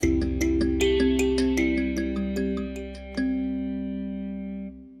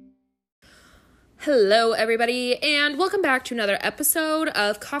Hello, everybody, and welcome back to another episode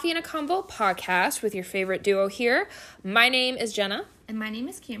of Coffee and a Convo podcast with your favorite duo here. My name is Jenna. And my name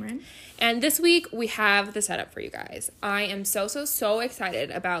is Cameron. And this week, we have the setup for you guys. I am so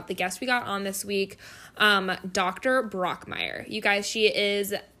excited about the guest we got on this week, Dr. Brockmeyer. You guys, she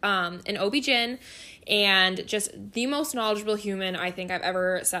is an OB-GYN and just the most knowledgeable human I think I've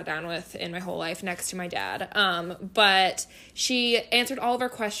ever sat down with in my whole life, next to my dad. But she answered all of our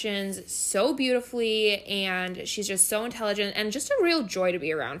questions so beautifully, and she's just so intelligent and just a real joy to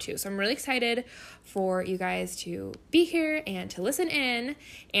be around too. So I'm really excited for you guys to be here and to listen in.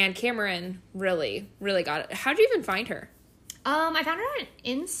 And Cameron really got it. How'd you even find her? I found her on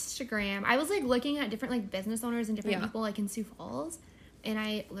Instagram. I was looking at different business owners and different people in Sioux Falls, and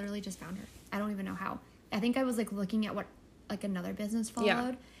I literally just found her. I don't even know how. I think I was looking at what another business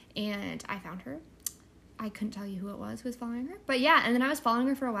followed, and I found her. I couldn't tell you who it was who was following her, but and then I was following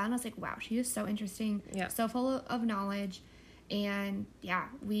her for a while, and I was like, wow, she is so interesting, so full of knowledge, and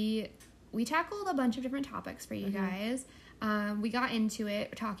we tackled a bunch of different topics for you guys. We got into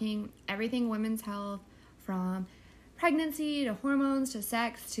it, talking everything women's health, from pregnancy to hormones to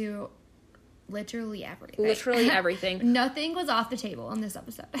sex to literally everything. Nothing was off the table in this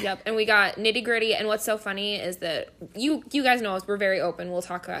episode. Yep, and we got nitty gritty. And what's so funny is that you guys know us, we're very open. We'll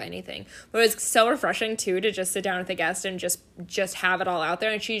talk about anything. But it's so refreshing too to just sit down with a guest and just have it all out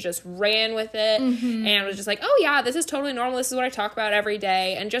there. And she just ran with it and was just like, oh yeah, this is totally normal. This is what I talk about every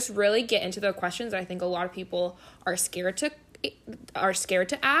day, and just really get into the questions that I think a lot of people are scared to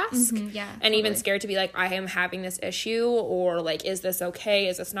ask, and even scared to be like, I am having this issue, or is this okay,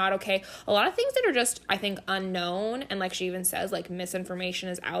 is this not okay, a lot of things that are just, I think, unknown, and she even says, misinformation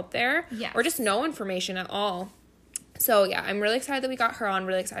is out there, or just no information at all. So I'm really excited that we got her on,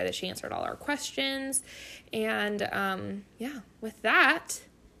 really excited that she answered all our questions, and with that,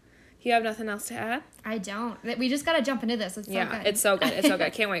 you have nothing else to add? I don't. We just gotta jump into this. It's so good. It's so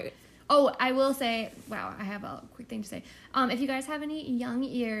good. Can't wait. Oh, I will say, wow, I have a quick thing to say. If you guys have any young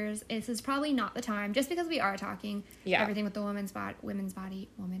ears, this is probably not the time, just because we are talking everything with the women's body,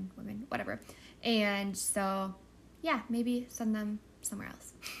 whatever. And so, maybe send them somewhere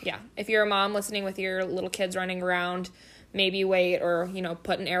else. Yeah, if you're a mom listening with your little kids running around, maybe wait, or,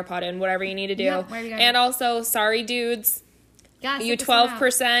 put an AirPod in, whatever you need to do. And also, sorry, dudes, you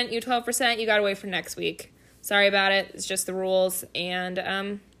 12%, you gotta wait for next week. Sorry about it. It's just the rules.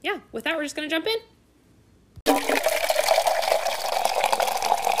 And, with that, we're just going to jump in.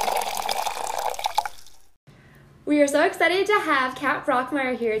 We are so excited to have Kat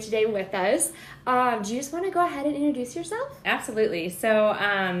Brockmeyer here today with us. Do you just want to go ahead and introduce yourself? Absolutely. So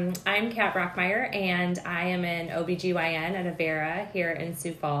I'm Kat Brockmeyer, and I am an OB-GYN at Avera here in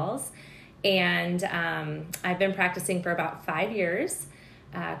Sioux Falls. And I've been practicing for about 5 years.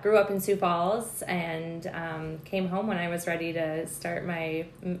 Grew up in Sioux Falls, and came home when I was ready to start my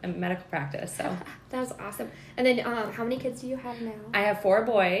medical practice. So that was awesome. And then how many kids do you have now? I have 4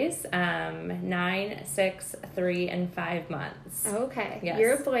 boys, 9, 6, 3, and 5 months. Okay. Yes.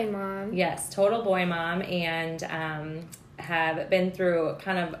 You're a boy mom. Yes, total boy mom, and have been through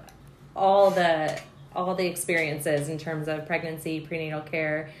kind of all the experiences in terms of pregnancy, prenatal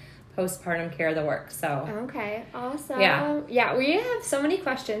care, postpartum care, the work. So okay, awesome. Yeah, we have so many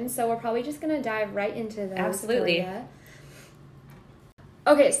questions, so we're probably just gonna dive right into those. Absolutely.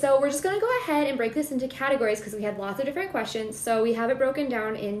 Okay, so we're just gonna go ahead and break this into categories because we had lots of different questions. So we have it broken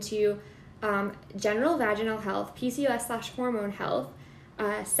down into general vaginal health, PCOS/hormone health,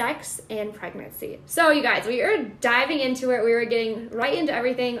 sex, and pregnancy. So you guys, we are diving into it. We were getting right into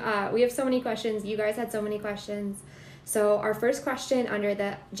everything. We have so many questions. You guys had so many questions. So our first question under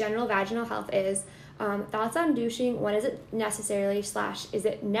the general vaginal health is thoughts on douching. When is it necessarily / is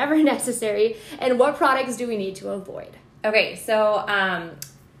it never necessary? And what products do we need to avoid? Okay, so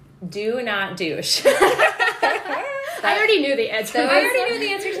do not douche. I already knew the answer. I already knew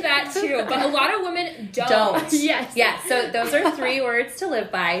the answer to that too, but a lot of women don't. Yes. Yeah, so those are 3 words to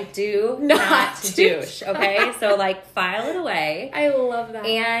live by. Do not douche. Okay, so file it away. I love that.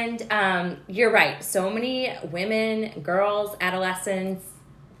 And you're right. So many women, girls, adolescents,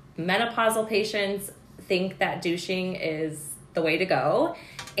 menopausal patients think that douching is the way to go.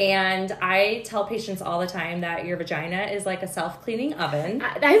 And I tell patients all the time that your vagina is like a self-cleaning oven.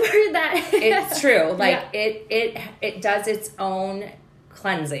 I've heard that. It's true. It does its own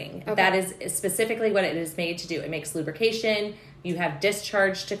cleansing. Okay. That is specifically what it is made to do. It makes lubrication. You have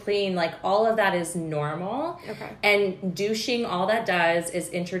discharge to clean. Like, all of that is normal. Okay. And douching, all that does is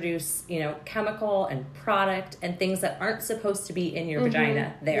introduce, chemical and product and things that aren't supposed to be in your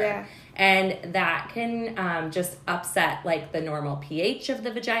vagina there. Yeah. And that can just upset, like, the normal pH of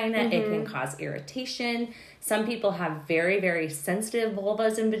the vagina. It can cause irritation. Some people have very, very sensitive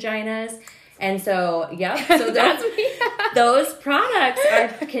vulvas and vaginas. And so, so those products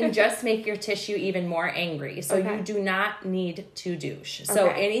can just make your tissue even more angry. So you do not need to douche. So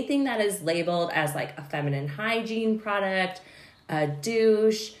anything that is labeled as like a feminine hygiene product, a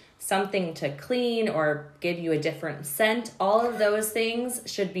douche, something to clean or give you a different scent, all of those things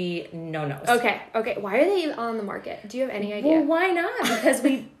should be no-nos. Okay. Why are they on the market? Do you have any idea? Well, why not? Because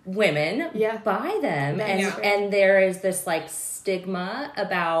women buy them. And there is this like stigma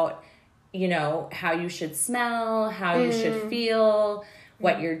about, how you should smell, how you should feel,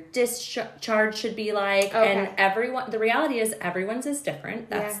 what your discharge should be like. And the reality is everyone's is different.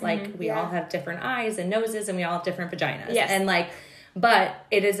 That's like, we all have different eyes and noses and we all have different vaginas. Yes. And like, but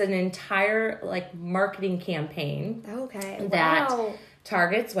it is an entire like marketing campaign that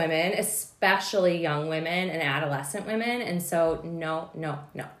targets women, especially young women and adolescent women. And so no.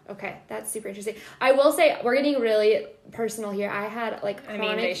 Okay, that's super interesting. I will say, we're getting really personal here. I had like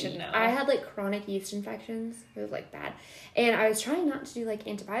they should know. I had like chronic yeast infections. It was like bad. And I was trying not to do like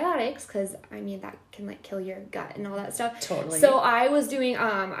antibiotics because that can like kill your gut and all that stuff. Totally. So I was doing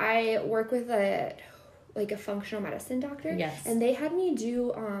I work with a functional medicine doctor. Yes. And they had me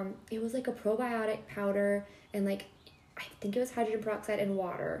do it was like a probiotic powder and like I think it was hydrogen peroxide and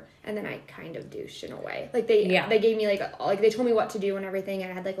water, and then I kind of douched in a way. Like they gave me like they told me what to do and everything,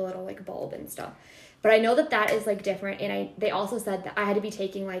 and I had like a little like bulb and stuff. But I know that is like different, and they also said that I had to be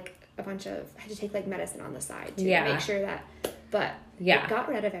taking like I had to take like medicine on the side to make sure that. But it got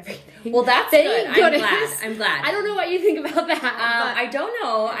rid of everything. Well, that's good. I'm glad. I don't know what you think about that. I don't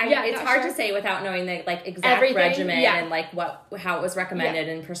know. It's hard to say without knowing the like exact regimen and like how it was recommended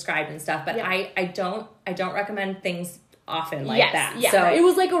and prescribed and stuff. But I don't recommend things often like that. Yeah. So it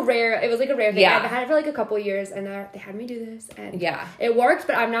was like a rare thing. Yeah. I've had it for like a couple of years, and they had me do this, and it works.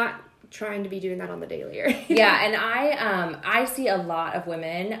 But I'm not trying to be doing that on the daily or anything. Yeah, and I see a lot of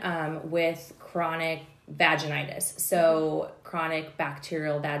women with chronic vaginitis. So chronic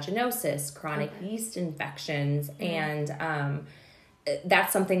bacterial vaginosis, chronic yeast infections, and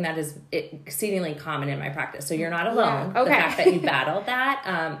that's something that is exceedingly common in my practice. So you're not alone. The fact that you battled that,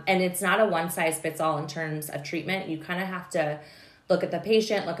 and it's not a one-size-fits-all in terms of treatment. You kind of have to look at the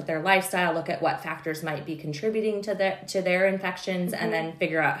patient, look at their lifestyle, look at what factors might be contributing to their infections, and then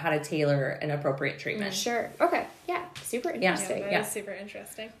figure out how to tailor an appropriate treatment. Sure. Okay. Yeah. Super interesting. That is super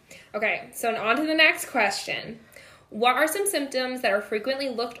interesting. Okay. So on to the next question. What are some symptoms that are frequently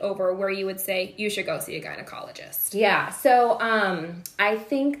looked over where you would say you should go see a gynecologist? Yeah, so I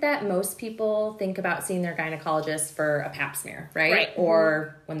think that most people think about seeing their gynecologist for a pap smear, right?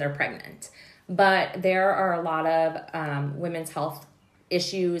 Or when they're pregnant. But there are a lot of women's health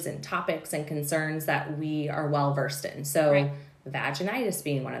issues and topics and concerns that we are well versed in. So vaginitis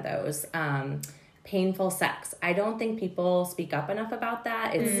being one of those. Painful sex. I don't think people speak up enough about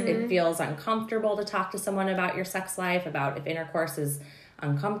that. It feels uncomfortable to talk to someone about your sex life, about if intercourse is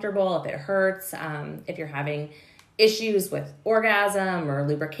uncomfortable, if it hurts, if you're having issues with orgasm or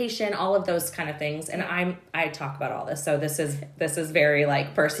lubrication, all of those kind of things. And I talk about all this. So this is very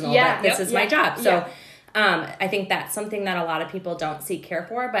like personal, but this is my job. So I think that's something that a lot of people don't seek care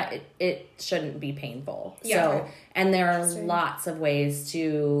for, but it shouldn't be painful. And there are lots of ways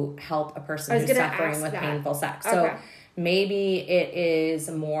to help a person who's suffering with painful sex. So maybe it is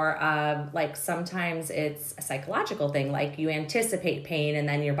more of like, sometimes it's a psychological thing, like you anticipate pain and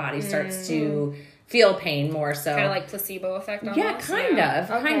then your body starts to feel pain more so. Kind of like placebo effect almost? Yeah, kind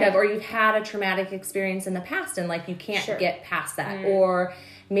of. Or you've had a traumatic experience in the past and like you can't get past that. Or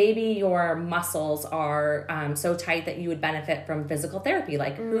maybe your muscles are so tight that you would benefit from physical therapy.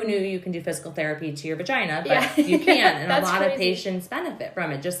 Like, who knew you can do physical therapy to your vagina? But you can. And a lot of patients benefit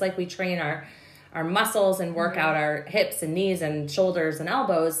from it. Just like we train our muscles and work out our hips and knees and shoulders and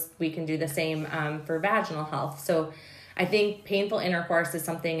elbows, we can do the same for vaginal health. So I think painful intercourse is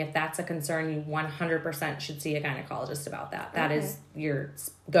something, if that's a concern, you 100% should see a gynecologist about that. That is your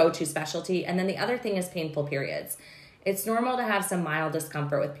go-to specialty. And then the other thing is painful periods. It's normal to have some mild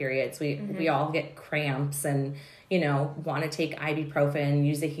discomfort with periods. We all get cramps and, want to take ibuprofen,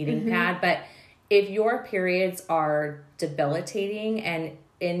 use a heating pad. But if your periods are debilitating and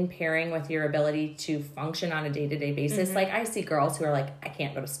in pairing with your ability to function on a day-to-day basis. Mm-hmm. Like I see girls who are like, I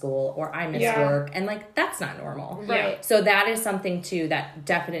can't go to school or I miss work. And like, that's not normal. Right. So that is something too that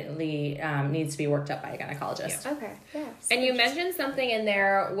definitely needs to be worked up by a gynecologist. Okay. Yeah. And you mentioned something in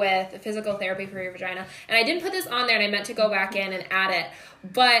there with physical therapy for your vagina. And I didn't put this on there and I meant to go back in and add it.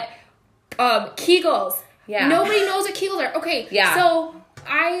 But Kegels. Yeah. Nobody knows what Kegels are. Okay. Yeah. So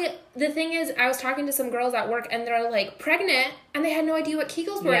the thing is, I was talking to some girls at work and they're like pregnant and they had no idea what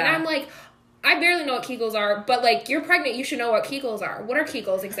Kegels were. Yeah. And I'm like, I barely know what Kegels are, but like you're pregnant, you should know what Kegels are. What are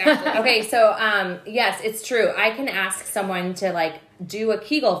Kegels exactly? Okay, so yes, it's true. I can ask someone to like do a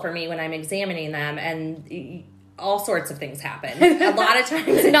Kegel for me when I'm examining them, and all sorts of things happen. A lot of times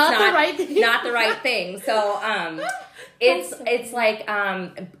it's Not the right thing. Not the right thing. So it's like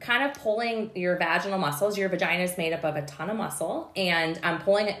kind of pulling your vaginal muscles. Your vagina is made up of a ton of muscle, and I'm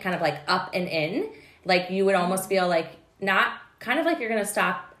pulling it kind of like up and in. Like you would almost feel like not kind of like you're going to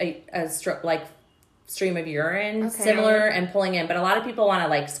stop a stream of urine, similar, and pulling in. But a lot of people want to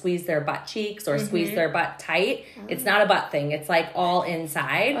like squeeze their butt cheeks or squeeze their butt tight. It's not a butt thing. It's like all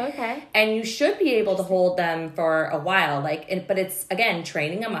inside. Okay. And you should be able to hold them for a while. But it's, again,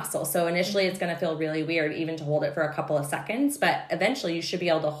 training a muscle. So initially it's going to feel really weird even to hold it for a couple of seconds. But eventually you should be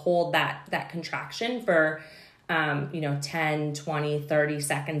able to hold that contraction for, 10, 20, 30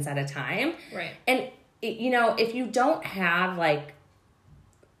 seconds at a time. Right. And, if you don't have like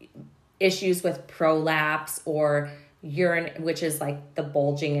issues with prolapse or urine, which is like the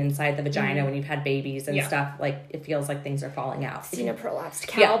bulging inside the vagina when you've had babies and stuff, like it feels like things are falling out. Seen a prolapsed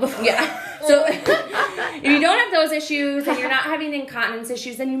cow before. Yeah. So if you don't have those issues and you're not having incontinence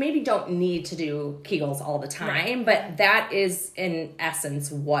issues, then you maybe don't need to do Kegels all the time. But that is in essence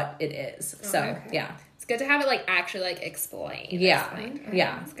what it is. So yeah. It's good to have it like actually like explained. Yeah.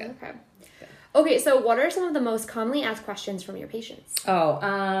 Yeah. That's good. Okay, so what are some of the most commonly asked questions from your patients?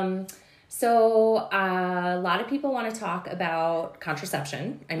 So a lot of people want to talk about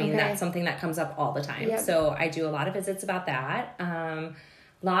contraception. I mean, that's something that comes up all the time. Yep. So I do a lot of visits about that.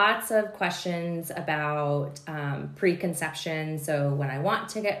 Lots of questions about preconception. So when I want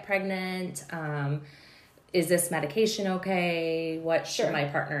to get pregnant, is this medication okay? What should my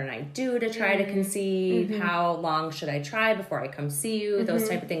partner and I do to try to conceive? How long should I try before I come see you? Those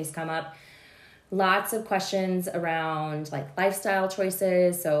type of things come up. Lots of questions around like lifestyle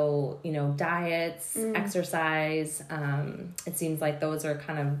choices. So, diets, exercise. It seems like those are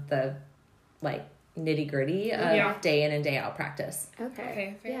kind of the like nitty gritty of day in and day out practice.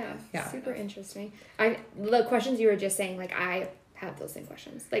 Okay. Fair enough. Yeah. Super interesting. The questions you were just saying, like I have those same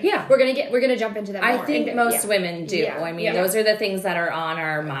questions. Like Yeah. we're gonna jump into them. I more. think most women do. Yeah. I mean, those are the things that are on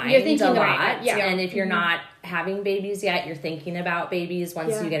our mind You're thinking a about lot. it. Yeah. And if you're not having babies yet, you're thinking about babies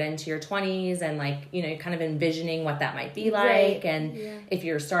once Yeah. you get into your 20s and like, you're kind of envisioning what that might be like. Right. And if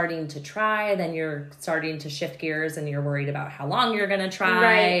you're starting to try, then you're starting to shift gears and you're worried about how long you're going to try.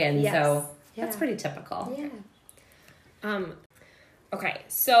 Right. And Yes. so Yeah. that's pretty typical. Yeah. Okay,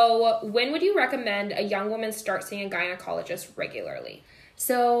 so when would you recommend a young woman start seeing a gynecologist regularly?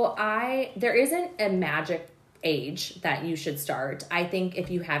 So there isn't a magic age that you should start. I think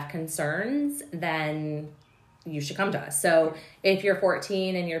if you have concerns, then you should come to us. So if you're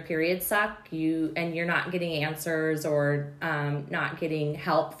 14 and your periods suck, and you're not getting answers or not getting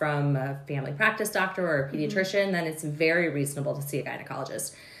help from a family practice doctor or a pediatrician, then it's very reasonable to see a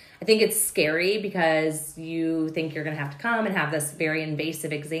gynecologist. I think it's scary because you think you're going to have to come and have this very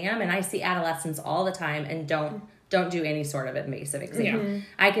invasive exam. And I see adolescents all the time and don't do any sort of invasive exam.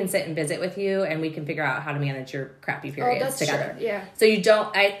 I can sit and visit with you and we can figure out how to manage your crappy periods together. True. Yeah. So you don't,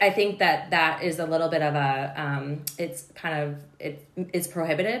 I think that is a little bit of a, it's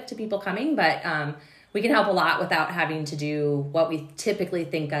prohibitive to people coming, but we can help a lot without having to do what we typically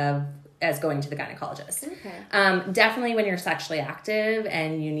think of as going to the gynecologist. Okay. Definitely when you're sexually active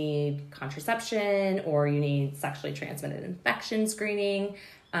and you need contraception or you need sexually transmitted infection screening,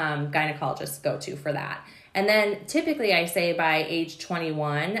 gynecologists go to for that. And then typically I say by age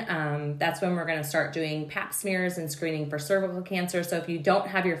 21, that's when we're going to start doing pap smears and screening for cervical cancer. So if you don't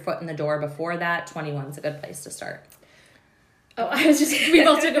have your foot in the door before that, 21 is a good place to start. Oh, we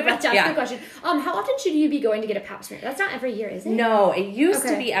both took a breath to ask the question. How often should you be going to get a pap smear? That's not every year, is it? No, it used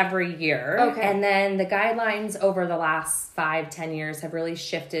to be every year. Okay. And then the guidelines over the last 5-10 years have really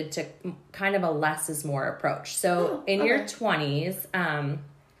shifted to kind of a less is more approach. So in your 20s,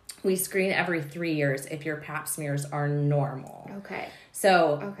 we screen every 3 years if your pap smears are normal. Okay.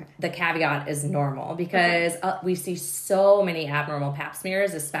 So the caveat is normal because we see so many abnormal pap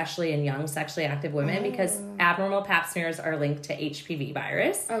smears, especially in young sexually active women, because abnormal pap smears are linked to HPV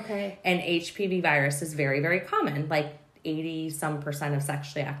virus. Okay. And HPV virus is very, very common. Like 80% of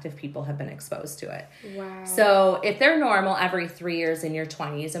sexually active people have been exposed to it. Wow. So if they're normal every 3 years in your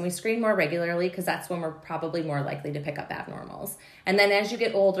 20s, and we screen more regularly because that's when we're probably more likely to pick up abnormals. And then as you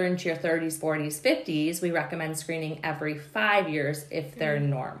get older into your 30s, 40s, 50s, we recommend screening every 5 years if they're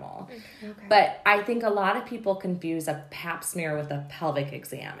normal. Okay. But I think a lot of people confuse a pap smear with a pelvic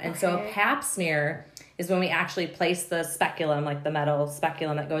exam. And so a pap smear is when we actually place the speculum, like the metal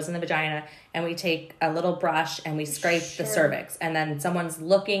speculum that goes in the vagina, and we take a little brush and we scrape the cervix. And then someone's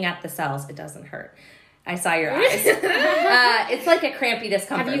looking at the cells. It doesn't hurt. I saw your eyes. It's like a crampy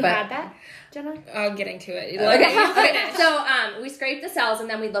discomfort. Have you had that, Jenna? Getting to it. Okay. So we scrape the cells and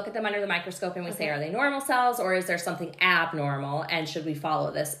then we look at them under the microscope and we say, are they normal cells or is there something abnormal and should we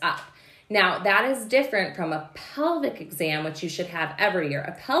follow this up? Now, that is different from a pelvic exam, which you should have every year.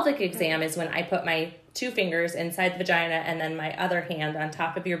 A pelvic exam is when I put my 2 fingers inside the vagina and then my other hand on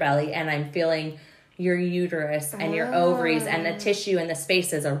top of your belly, and I'm feeling your uterus and your ovaries and the tissue and the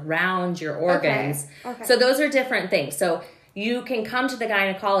spaces around your organs. Okay. So those are different things. So you can come to the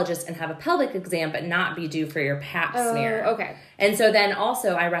gynecologist and have a pelvic exam but not be due for your pap smear. Okay. And so then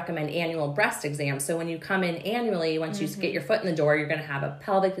also I recommend annual breast exams. So when you come in annually, once you get your foot in the door, you're going to have a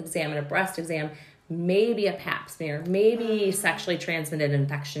pelvic exam and a breast exam, maybe a pap smear, maybe sexually transmitted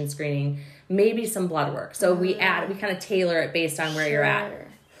infection screening, maybe some blood work. So we kind of tailor it based on where you're at.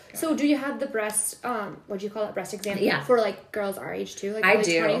 So do you have the breast, what do you call it, breast exam? Yeah. For like girls our age too? Like I early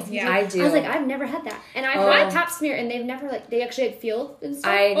do. 20s? Yeah. I do. I was like, I've never had that. And I've had pap smear and they've never like, they actually feel and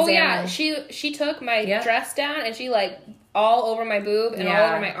stuff. Oh yeah, she took my dress down and she like all over my boob and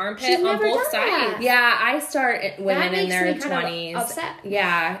all over my armpit on both sides. Yeah, I start women in their 20s. Upset.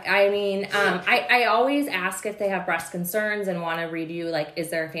 Yeah, I mean, I always ask if they have breast concerns and want to review, like,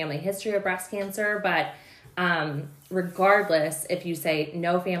 is there a family history of breast cancer? But regardless, if you say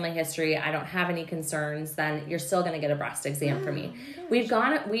no family history, I don't have any concerns, then you're still going to get a breast exam from me. We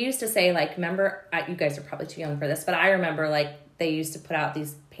used to say, like, remember, you guys are probably too young for this, but I remember, like, they used to put out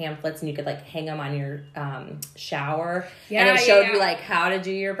these pamphlets and you could like hang them on your shower and it showed you like how to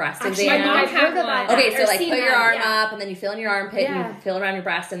do your breast exam. My mom had one. Okay, so like put your arm up and then you feel in your armpit and you feel around your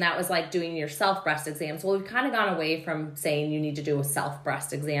breast, and that was like doing your self breast exams. Well, we've kind of gone away from saying you need to do a self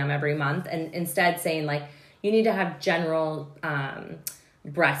breast exam every month and instead saying like you need to have general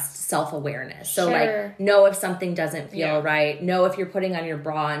breast self-awareness. So like know if something doesn't feel right, know if you're putting on your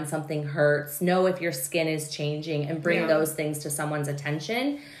bra and something hurts, know if your skin is changing, and bring those things to someone's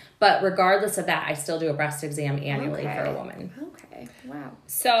attention. But regardless of that, I still do a breast exam annually for a woman. Okay. Wow.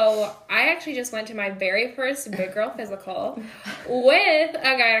 So I actually just went to my very first big girl physical with a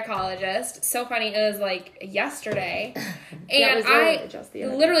gynecologist. So funny, it was like yesterday. And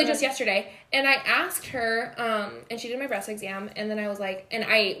literally just yesterday. And I asked her, and she did my breast exam, and then I was like,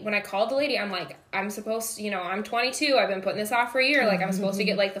 when I called the lady, I'm like, I'm supposed to, I'm 22, I've been putting this off for a year, like I'm supposed to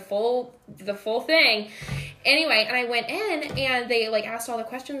get like the full thing. Anyway, and I went in, and they like asked all the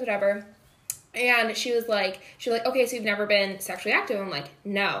questions, whatever. And she was like, okay, so you've never been sexually active? I'm like,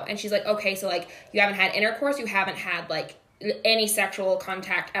 no. And she's like, okay, so like you haven't had intercourse, you haven't had like any sexual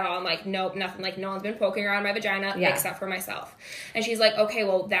contact at all. I'm like, nope, nothing. Like no one's been poking around my vagina except for myself. And she's like, okay,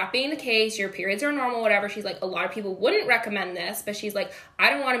 well, that being the case, your periods are normal, whatever. She's like, a lot of people wouldn't recommend this, but she's like, I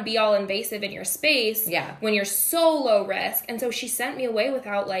don't want to be all invasive in your space when you're so low risk. And so she sent me away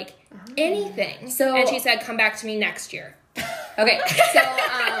without like anything. And she said, come back to me next year. Okay, so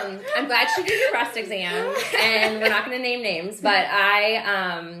I'm glad she did your breast exam, and we're not going to name names, but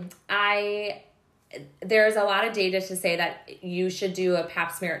there's a lot of data to say that you should do a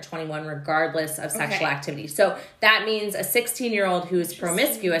pap smear at 21 regardless of sexual activity. So that means a 16-year-old who's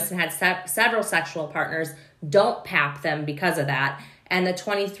promiscuous and had several sexual partners, don't pap them because of that. And the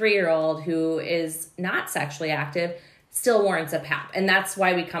 23-year-old who is not sexually active still warrants a pap. And that's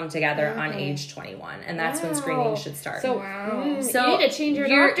why we come together on age 21. And that's when screening should start. So, so you need to change your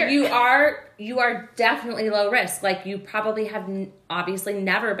doctor. You are definitely low risk. Like you probably have obviously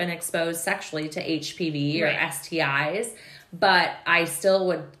never been exposed sexually to HPV or STIs. But I still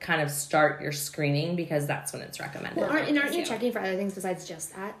would kind of start your screening because that's when it's recommended. Well, aren't you checking for other things besides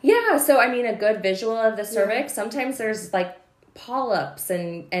just that? Yeah. So, I mean, a good visual of the cervix. Sometimes there's like polyps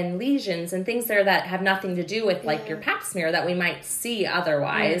and lesions and things there that have nothing to do with like your pap smear that we might see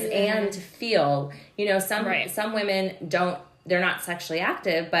otherwise and feel. Some women they're not sexually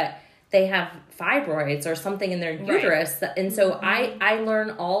active, but they have fibroids or something in their uterus. And so I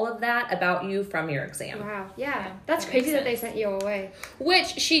learn all of that about you from your exam. Wow. Yeah. That's crazy that they sent you away. Which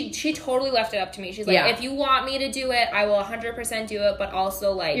she totally left it up to me. She's like, if you want me to do it, I will 100% do it. But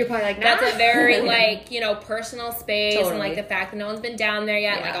also, like, you're probably like, nah. That's a very, like, you know, personal space. And, like, the fact that no one's been down there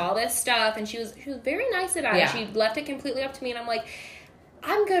yet. Like, all this stuff. And she was very nice about it. She left it completely up to me. And I'm like,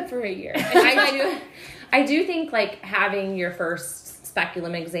 I'm good for a year. And I do think, like, having your first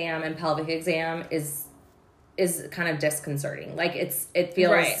speculum exam and pelvic exam is kind of disconcerting. Like, it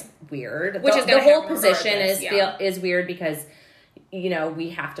feels weird. Which is the whole position is weird because, you know, we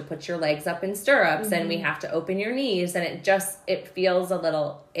have to put your legs up in stirrups and we have to open your knees, and it feels a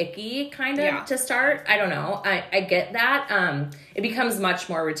little icky kind of to start. I don't know. I get that. It becomes much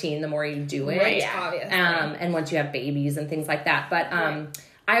more routine the more you do it. Right, obviously. And once you have babies and things like that. But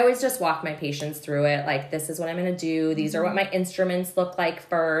I always just walk my patients through it. Like, this is what I'm going to do. These are what my instruments look like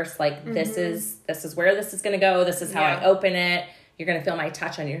first. Like, this is where this is going to go. This is how I open it. You're going to feel my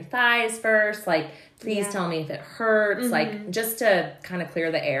touch on your thighs first. Like, please tell me if it hurts. Like, just to kind of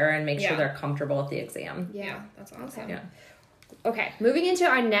clear the air and make sure they're comfortable with the exam. Yeah, that's awesome. Yeah. Okay, moving into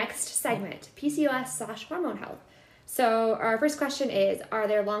our next segment, PCOS/hormone health. So our first question is, are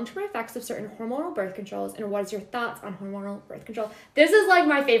there long-term effects of certain hormonal birth controls, and what is your thoughts on hormonal birth control? This is like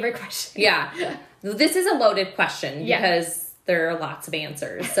my favorite question. Yeah. This is a loaded question because there are lots of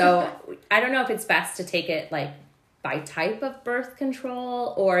answers. So I don't know if it's best to take it like by type of birth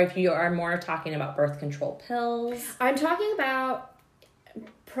control, or if you are more talking about birth control pills. I'm talking about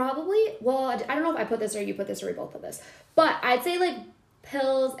probably, well, I don't know if I put this or you put this or we both put this, but I'd say like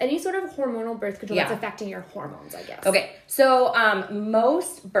pills, any sort of hormonal birth control that's affecting your hormones, I guess. Okay, so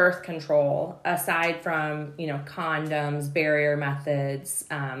most birth control, aside from, you know, condoms, barrier methods,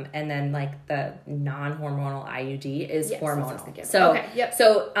 and then like the non-hormonal IUD is hormonal.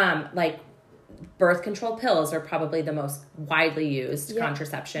 So like birth control pills are probably the most widely used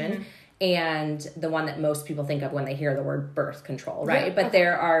contraception. And the one that most people think of when they hear the word birth control, right? But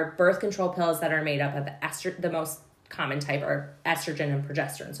there are birth control pills that are made up of the most common type are estrogen and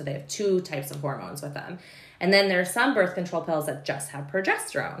progesterone. So they have two types of hormones with them. And then there's some birth control pills that just have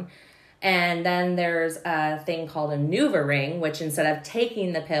progesterone. And then there's a thing called a NuvaRing, which instead of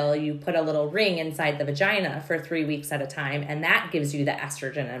taking the pill, you put a little ring inside the vagina for 3 weeks at a time, and that gives you the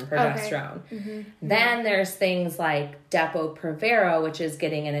estrogen and progesterone. Then there's things like Depo-Provera, which is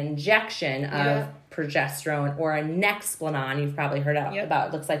getting an injection of progesterone, or a Nexplanon, you've probably heard about.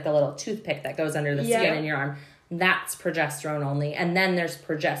 It looks like the little toothpick that goes under the skin in your arm. That's progesterone only. And then there's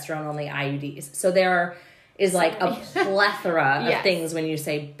progesterone only IUDs. So there is like a plethora of things when you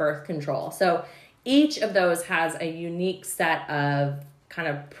say birth control. So each of those has a unique set of kind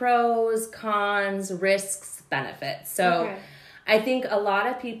of pros, cons, risks, benefits. So I think a lot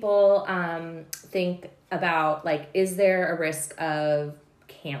of people think about, like, is there a risk of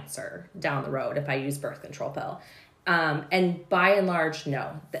cancer down the road if I use birth control pill? And by and large,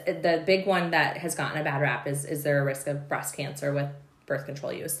 no. The big one that has gotten a bad rap is there a risk of breast cancer with birth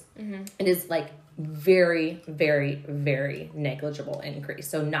control use? It is like very, very, very negligible increase.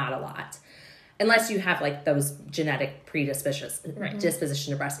 So not a lot. Unless you have like those genetic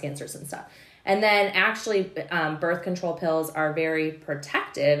disposition to breast cancers and stuff. And then actually birth control pills are very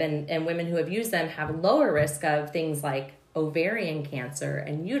protective, and women who have used them have lower risk of things like ovarian cancer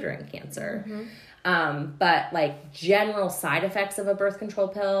and uterine cancer. But like general side effects of a birth control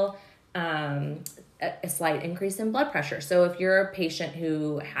pill, a slight increase in blood pressure. So if you're a patient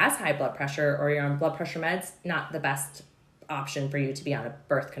who has high blood pressure or you're on blood pressure meds, not the best option for you to be on a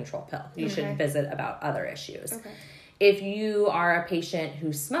birth control pill. You should visit about other issues. If you are a patient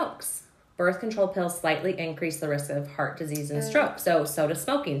who smokes, birth control pills slightly increase the risk of heart disease and stroke. So does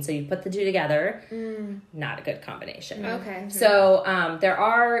smoking. So you put the two together, not a good combination. So there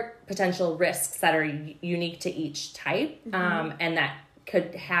are potential risks that are unique to each type, and that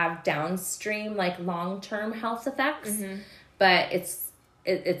could have downstream, like, long-term health effects. But it's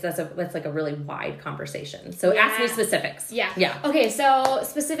like a really wide conversation. So ask me specifics. Okay, so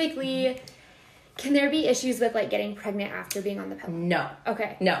specifically, can there be issues with, like, getting pregnant after being on the pill? No.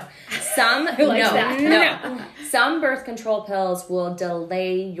 Okay. No. Some that? Some birth control pills will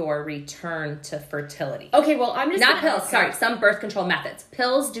delay your return to fertility. Okay, well, I'm just not pills. Sorry, some birth control methods.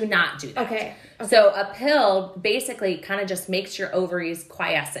 Pills do not do that. Okay. So a pill basically kind of just makes your ovaries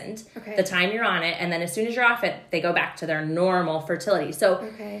quiescent the time you're on it, and then as soon as you're off it, they go back to their normal fertility. So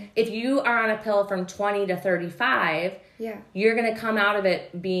if you are on a pill from 20 to 35, you're going to come out of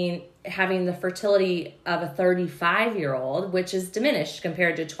it having the fertility of a 35-year-old, which is diminished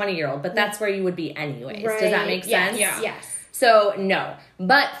compared to a 20-year-old, but that's where you would be anyways. Does that make sense? Yes. So no,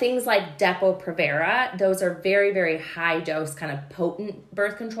 but things like Depo-Provera, those are very, very high dose, kind of potent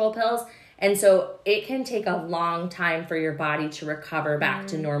birth control pills. And so it can take a long time for your body to recover back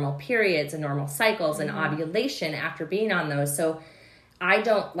to normal periods and normal cycles and ovulation after being on those. So I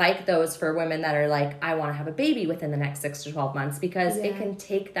don't like those for women that are like, I want to have a baby within the next 6 to 12 months because it can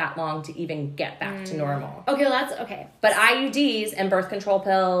take that long to even get back to normal. Okay, well, that's okay. But IUDs and birth control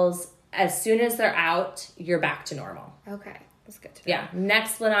pills, as soon as they're out, you're back to normal. Okay, that's good to know. Yeah,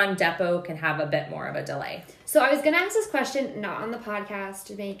 Nexplanon Depo can have a bit more of a delay. So I was going to ask this question, not on the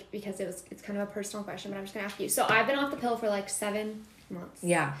podcast because it's kind of a personal question, but I'm just going to ask you. So I've been off the pill for like 7 months.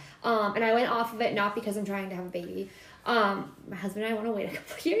 Yeah. And I went off of it not because I'm trying to have a baby. My husband and I want to wait a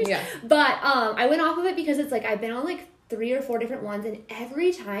couple of years. Yeah. But I went off of it because it's like I've been on like 3 or 4 different ones, and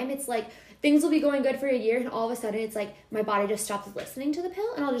every time it's like things will be going good for a year, and all of a sudden it's like my body just stops listening to the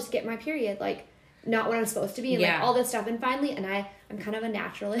pill, and I'll just get my period like not when I'm supposed to be, and like all this stuff. And finally, and I'm kind of a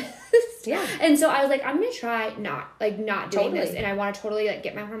naturalist. Yeah. And so I was like, I'm gonna try not doing this, and I want to totally like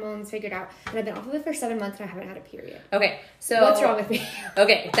get my hormones figured out. And I've been off of it for 7 months, and I haven't had a period. Okay, so what's wrong with me?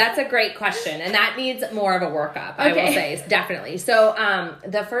 Okay, that's a great question, and that needs more of a workup. I will say, definitely. So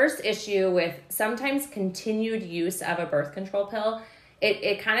the first issue with sometimes continued use of a birth control pill,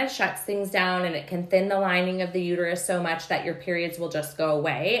 it kind of shuts things down, and it can thin the lining of the uterus so much that your periods will just go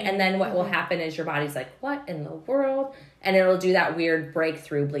away. And then what will happen is your body's like, what in the world? And it'll do that weird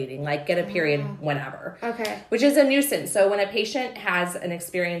breakthrough bleeding, like get a period whenever. Okay. Which is a nuisance. So when a patient has an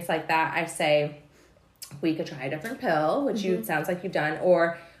experience like that, I say, we could try a different pill, which sounds like you've done,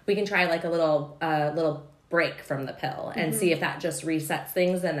 or we can try like a little break from the pill and see if that just resets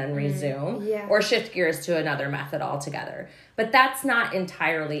things and then resume, or shift gears to another method altogether. But that's not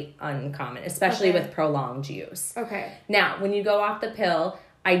entirely uncommon, especially with prolonged use. Okay. Now, when you go off the pill,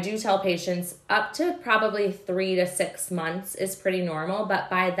 I do tell patients up to probably 3 to 6 months is pretty normal, but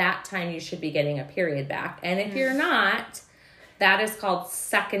by that time you should be getting a period back. And if you're not, that is called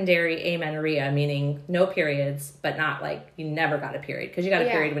secondary amenorrhea, meaning no periods, but not like you never got a period, because you got a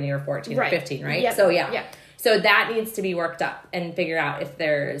period when you were 14 or 15, right? Yep. So So that needs to be worked up and figure out if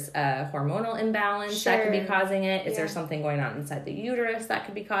there's a hormonal imbalance that could be causing it. Is there something going on inside the uterus that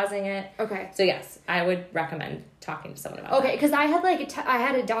could be causing it? Okay. So yes, I would recommend talking to someone about that. Okay, because I had like I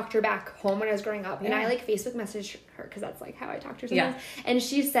had a doctor back home when I was growing up, and I like Facebook messaged her because that's like how I talk to her sometimes. Yeah. And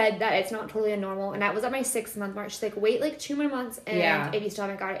she said that it's not totally normal, and that was at my 6 month mark. She's like, wait like 2 more months, and if you still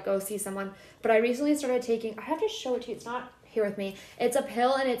haven't got it, go see someone. But I recently started taking. I have to show it to you. It's not here with me. It's a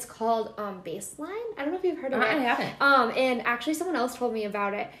pill, and it's called Baseline. I don't know if you've heard of it. I haven't. And actually someone else told me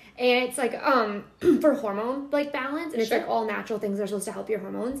about it, and it's like for hormone like balance, and it's like all natural things that are supposed to help your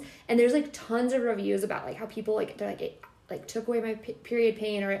hormones. And there's like tons of reviews about like how people like they're like it like took away my period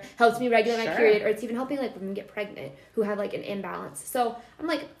pain, or it helps me regulate my period, or it's even helping like women get pregnant who have like an imbalance. So I'm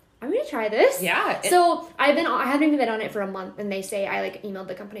like, I'm gonna try this. Yeah. So I haven't even been on it for a month, and they say I like emailed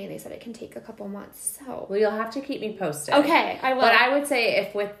the company, and they said it can take a couple months. So well, you'll have to keep me posted. Okay, I will. But I would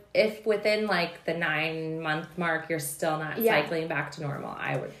say if within like the 9 month mark you're still not cycling back to normal,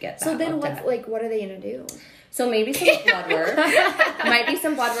 I would get that. So then what are they gonna do? So maybe some blood work. Might be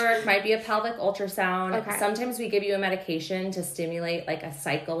some blood work. Might be a pelvic ultrasound. Okay. Sometimes we give you a medication to stimulate like a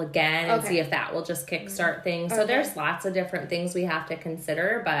cycle again and see if that will just kickstart things. So there's lots of different things we have to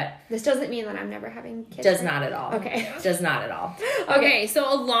consider, but this doesn't mean that I'm never having kids. Does not at all. Okay. Does not at all. Okay, so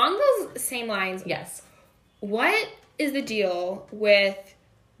along those same lines, yes. What is the deal with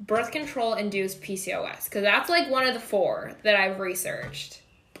birth control induced PCOS? Because that's like one of the 4 that I've researched.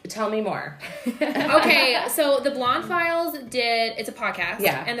 Tell me more. Okay, so the Blonde Files it's a podcast.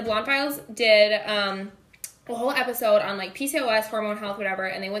 Yeah. And the Blonde Files did a whole episode on like PCOS, hormone health, whatever,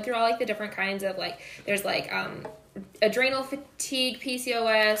 and they went through all like the different kinds of like, there's like adrenal fatigue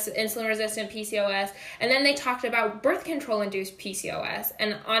PCOS, insulin resistant PCOS, and then they talked about birth control induced PCOS.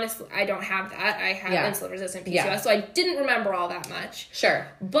 And honestly, I don't have that. I have insulin resistant PCOS, so I didn't remember all that much. Sure.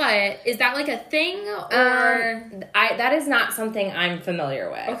 But is that like a thing, or that is not something I'm familiar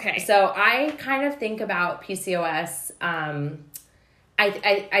with. Okay. So I kind of think about PCOS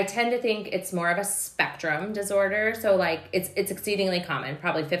I tend to think it's more of a spectrum disorder. So like it's exceedingly common,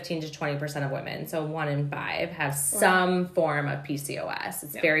 probably 15 to 20% of women. So 1 in 5 have some form of PCOS.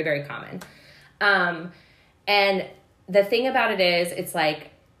 It's very, very common. And the thing about it is it's like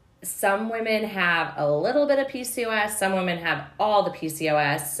some women have a little bit of PCOS, some women have all the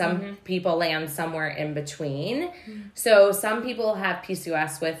PCOS, some people land somewhere in between. So some people have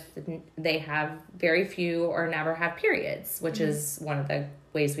PCOS they have very few or never have periods, which is one of the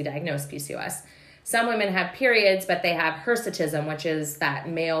ways we diagnose PCOS. some women have periods, but they have hirsutism, which is that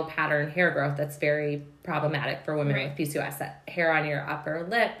male pattern hair growth that's very problematic for women with PCOS. That hair on your upper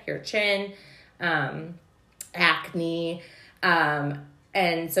lip, your chin, acne.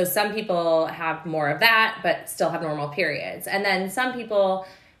 And so some people have more of that, but still have normal periods. And then some people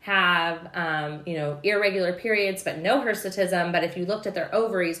have, irregular periods, but no hirsutism. But if you looked at their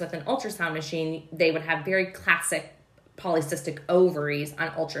ovaries with an ultrasound machine, they would have very classic polycystic ovaries on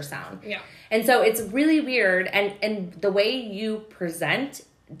ultrasound. Yeah. And so it's really weird. And the way you present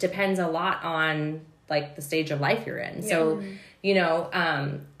depends a lot on like the stage of life you're in. So,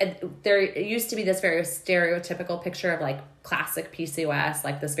 there used to be this very stereotypical picture of like classic PCOS,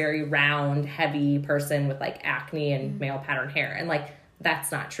 like this very round, heavy person with like acne and male pattern hair. And like,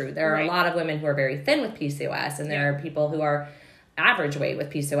 that's not true. There are a lot of women who are very thin with PCOS, and there are people who are average weight with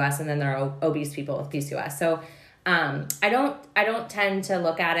PCOS, and then there are obese people with PCOS. So I don't tend to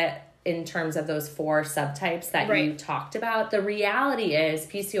look at it in terms of those 4 subtypes that you talked about. The reality is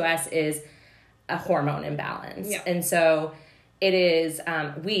PCOS is a hormone imbalance. Yeah. And so it is,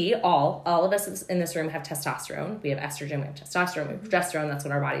 all of us in this room have testosterone. We have estrogen, we have testosterone, we have progesterone. That's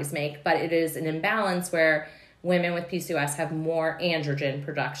what our bodies make. But it is an imbalance where women with PCOS have more androgen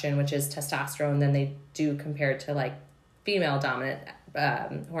production, which is testosterone, than they do compared to like female dominant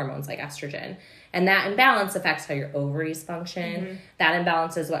hormones like estrogen. And that imbalance affects how your ovaries function. That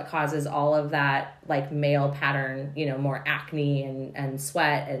imbalance is what causes all of that like male pattern, more acne and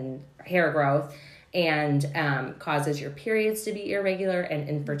sweat and hair growth, and causes your periods to be irregular and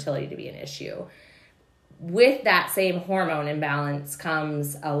infertility to be an issue. With that same hormone imbalance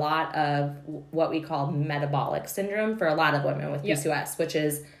comes a lot of what we call metabolic syndrome for a lot of women with PCOS, which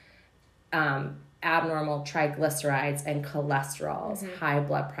is abnormal triglycerides and cholesterols, high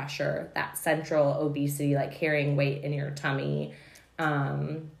blood pressure, that central obesity, like carrying weight in your tummy,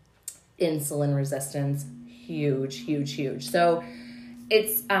 insulin resistance, huge. So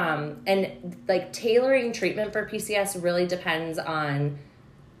it's, and like tailoring treatment for PCOS really depends on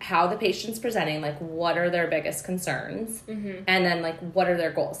how the patient's presenting, like what are their biggest concerns, and then like what are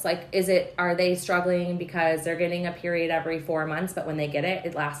their goals. Like, are they struggling because they're getting a period every 4 months, but when they get it,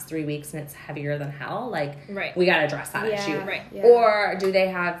 it lasts 3 weeks and it's heavier than hell? Like, we got to address that issue. Yeah. Or do they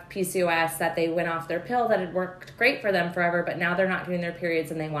have PCOS that they went off their pill that had worked great for them forever, but now they're not doing their periods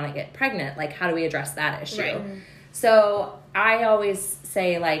and they want to get pregnant? Like, how do we address that issue? So I always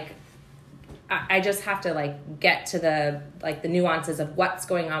say, like, I just have to like get to the nuances of what's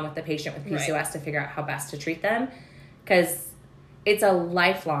going on with the patient with PCOS to figure out how best to treat them, because it's a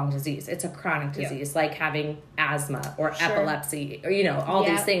lifelong disease. It's a chronic disease, like having asthma or epilepsy or, all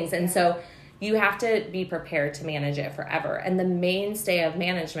these things. And so you have to be prepared to manage it forever. And the mainstay of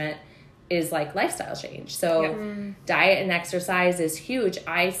management is like lifestyle change. So diet and exercise is huge.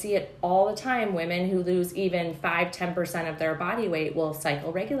 I see it all the time. Women who lose even 5-10% of their body weight will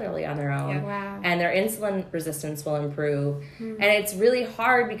cycle regularly on their own. And their insulin resistance will improve. And it's really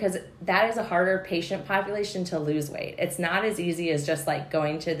hard because that is a harder patient population to lose weight. It's not as easy as just like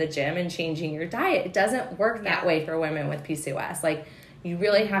going to the gym and changing your diet. It doesn't work that way for women with PCOS. Like, you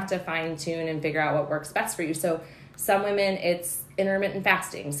really have to fine tune and figure out what works best for you. So some women, it's intermittent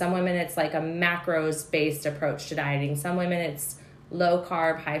fasting. Some women, it's like a macros-based approach to dieting. Some women, it's low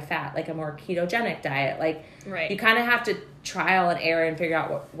carb, high fat, like a more ketogenic diet. Like, you kind of have to trial and error and figure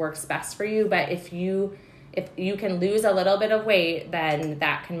out what works best for you. But if you can lose a little bit of weight, then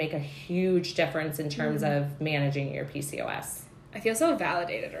that can make a huge difference in terms of managing your PCOS. I feel so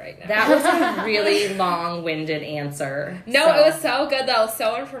validated right now. That was a really long-winded answer. No, it was so good though.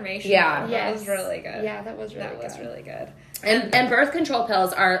 So informational. Yeah. That was really good. Yeah, that was really good. And birth control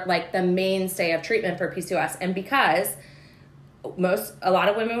pills are like the mainstay of treatment for PCOS. And because a lot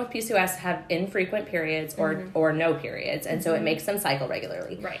of women with PCOS have infrequent periods or no periods, and so it makes them cycle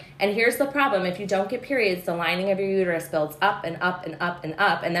regularly. And here's the problem: if you don't get periods, the lining of your uterus builds up and up and up and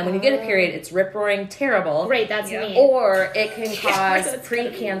up, and then when you get a period, it's rip-roaring terrible. That's me. Or it can cause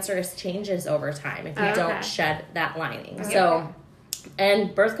precancerous changes over time if you don't shed that lining. So,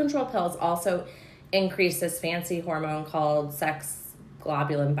 and birth control pills also increase this fancy hormone called sex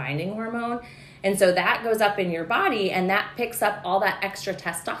globulin binding hormone. And so that goes up in your body, and that picks up all that extra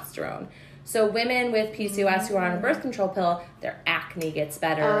testosterone. So women with PCOS who are on a birth control pill, their acne gets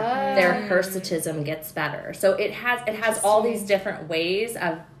better, their hirsutism gets better. So it has all these different ways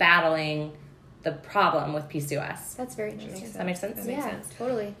of battling the problem with PCOS. That's very interesting. Does that make sense? That makes sense.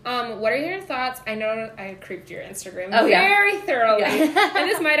 Totally. What are your thoughts? I know I creeped your Instagram very thoroughly. And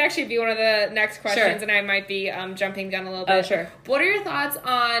this might actually be one of the next questions, and I might be jumping down a little bit. Sure. What are your thoughts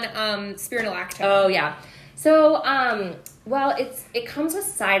on spironolactone? Oh, yeah. So Well, it comes with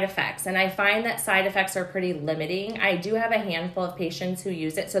side effects, and I find that side effects are pretty limiting. I do have a handful of patients who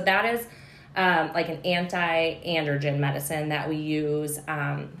use it. So that is like an anti-androgen medicine that we use.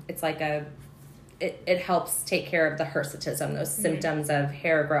 It's like it helps take care of the hirsutism, those symptoms of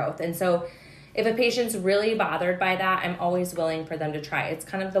hair growth. And so if a patient's really bothered by that, I'm always willing for them to try it. It's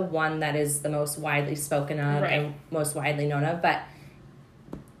kind of the one that is the most widely spoken of and most widely known of. But,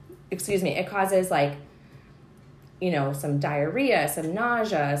 it causes like, some diarrhea, some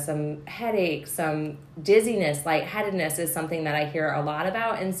nausea, some headache, some dizziness, lightheadedness is something that I hear a lot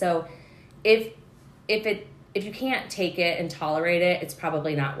about. And so if you can't take it and tolerate it, it's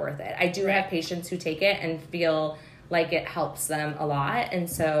probably not worth it. I do have patients who take it and feel like it helps them a lot. And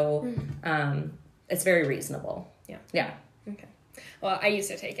so it's very reasonable. Yeah. Yeah. Okay. Well, I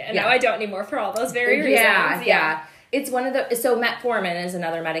used to take it, and now I don't anymore for all those very reasons. Yeah. It's one of the, so metformin is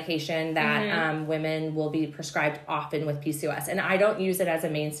another medication that women will be prescribed often with PCOS. And I don't use it as a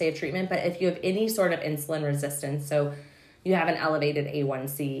mainstay of treatment, but if you have any sort of insulin resistance, so you have an elevated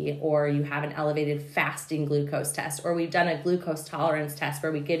A1C, or you have an elevated fasting glucose test, or we've done a glucose tolerance test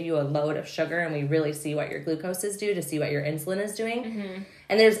where we give you a load of sugar and we really see what your glucose is due to see what your insulin is doing.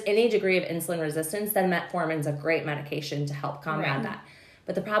 And there's any degree of insulin resistance, then metformin is a great medication to help combat that.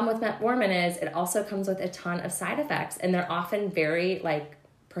 But the problem with metformin is it also comes with a ton of side effects, and they're often very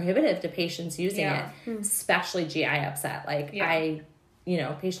prohibitive to patients using it, especially GI upset.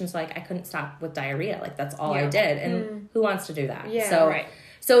 Patients are like, I couldn't stop with diarrhea. That's all I did. And who wants to do that? Yeah.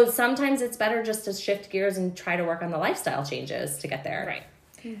 So sometimes it's better just to shift gears and try to work on the lifestyle changes to get there. Right.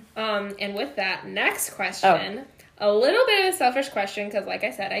 And with that, next question, a little bit of a selfish question, because like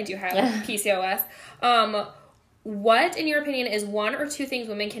I said, I do have PCOS. What, in your opinion, is one or two things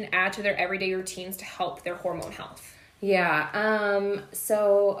women can add to their everyday routines to help their hormone health? Yeah.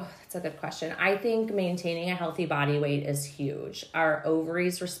 So that's a good question. I think maintaining a healthy body weight is huge. Our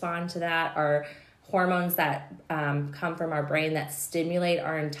ovaries respond to that. Our hormones that come from our brain that stimulate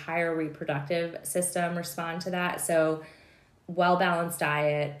our entire reproductive system respond to that. So well-balanced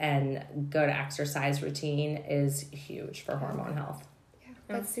diet and good exercise routine is huge for hormone health.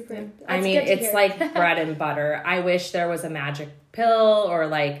 That's super. That's it's like bread and butter. I wish there was a magic pill or a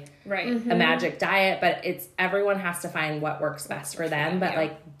magic diet, but everyone has to find what works best for them.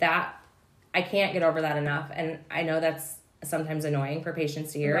 But that, I can't get over that enough. And I know that's sometimes annoying for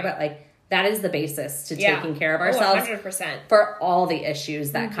patients to hear, but that is the basis to taking care of ourselves 100%. for all the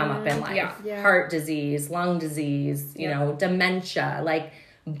issues that come up in life. Heart disease, lung disease, dementia,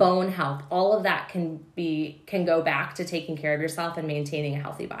 bone health, all of that can go back to taking care of yourself and maintaining a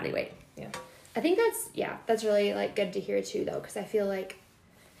healthy body weight. I think that's really good to hear too, though, because I feel like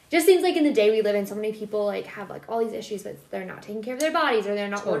just seems like in the day we live in, so many people have all these issues that they're not taking care of their bodies, or they're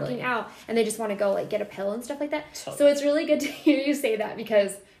not working out, and they just want to go get a pill and stuff like that. So it's really good to hear you say that,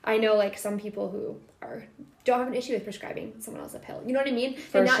 because I know some people who don't have an issue with prescribing someone else a pill. You know what I mean?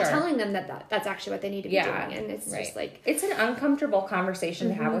 And not telling them that's actually what they need to be doing. And it's just it's an uncomfortable conversation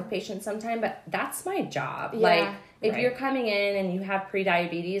to have with patients sometimes, but that's my job. If you're coming in and you have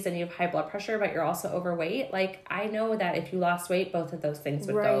pre-diabetes and you have high blood pressure, but you're also overweight, I know that if you lost weight, both of those things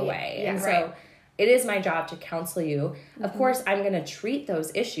would go away. And so it is my job to counsel you. Of course, I'm going to treat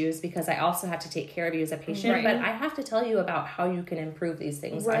those issues because I also have to take care of you as a patient, but I have to tell you about how you can improve these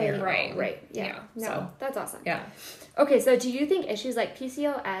things on your own. Right. Yeah. No, so that's awesome. Yeah. Okay, so do you think issues like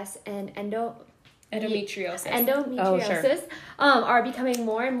PCOS and endometriosis are becoming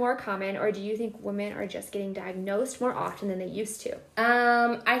more and more common, or do you think women are just getting diagnosed more often than they used to?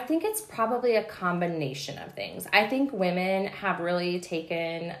 I think it's probably a combination of things. I think women have really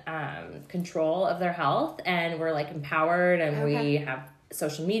taken control of their health, and we're empowered, and we have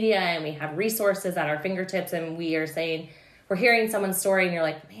social media, and we have resources at our fingertips, and we're hearing someone's story, and you're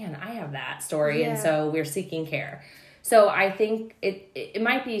like, man, I have that story, and so we're seeking care. So I think it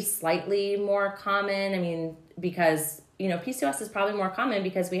might be slightly more common, because, PCOS is probably more common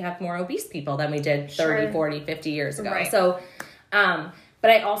because we have more obese people than we did 30, 40, 50 years ago. Right. So, but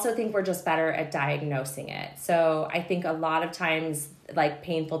I also think we're just better at diagnosing it. So I think a lot of times,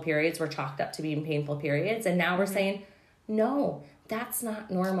 painful periods were chalked up to being painful periods. And now we're saying, no, that's not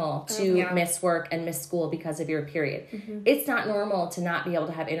normal to miss work and miss school because of your period. It's not normal to not be able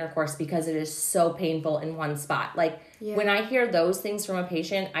to have intercourse because it is so painful in one spot. When I hear those things from a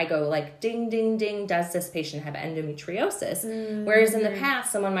patient, I go ding, ding, ding, does this patient have endometriosis? Whereas in the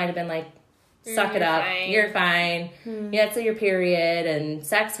past, someone might have been suck it up, you're fine. Yeah, it's your period and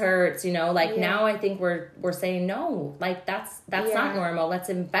sex hurts, Now I think we're saying, no, that's not normal. Let's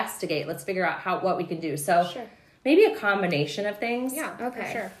investigate. Let's figure out what we can do. So maybe a combination of things. Yeah,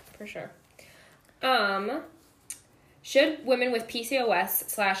 okay. For sure. Should women with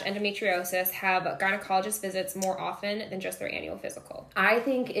PCOS/endometriosis have gynecologist visits more often than just their annual physical? I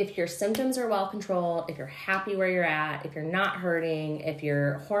think if your symptoms are well controlled, if you're happy where you're at, if you're not hurting, if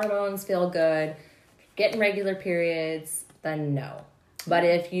your hormones feel good, getting regular periods, then no. But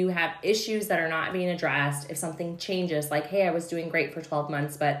if you have issues that are not being addressed, if something changes, like, hey, I was doing great for 12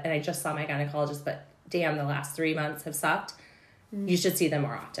 months, and I just saw my gynecologist, but damn, the last 3 months have sucked, you should see them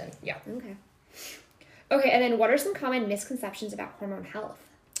more often. Yeah. Okay, and then what are some common misconceptions about hormone health?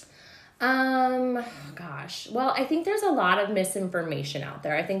 Gosh. Well, I think there's a lot of misinformation out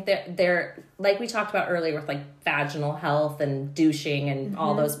there. I think that they're, like we talked about earlier with like vaginal health and douching and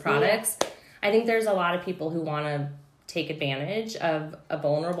all those products. Yeah. I think there's a lot of people who want to take advantage of a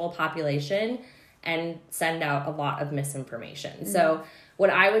vulnerable population and send out a lot of misinformation. So what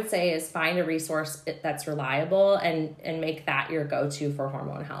I would say is find a resource that's reliable and make that your go-to for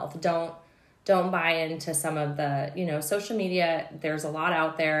hormone health. Don't buy into some of the, social media. There's a lot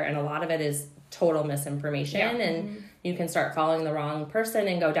out there and a lot of it is total misinformation and you can start following the wrong person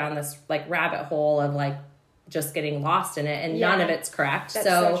and go down this like rabbit hole of like just getting lost in it and none of it's correct. That's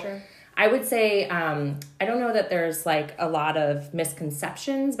so true. I would say, I don't know that there's like a lot of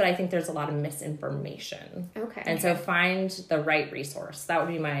misconceptions, but I think there's a lot of misinformation. Okay. And so find the right resource. That would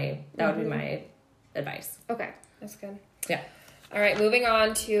be my advice. Okay. That's good. Yeah. All right, moving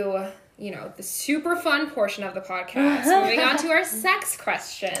on to, the super fun portion of the podcast. Moving on to our sex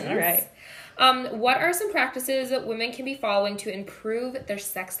questions. All right. What are some practices that women can be following to improve their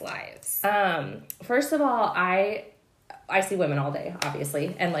sex lives? First of all, I see women all day,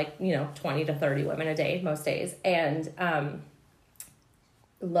 obviously, and 20 to 30 women a day, most days. And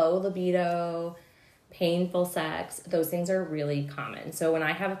low libido, painful sex, those things are really common. So when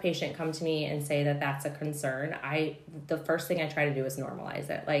I have a patient come to me and say that that's a concern, the first thing I try to do is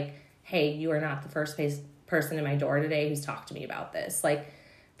normalize it. Like, hey, you are not the first person in my door today who's talked to me about this. Like,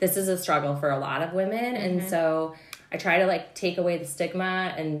 this is a struggle for a lot of women. And so I try to take away the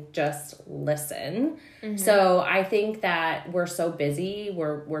stigma and just listen. So I think that we're so busy.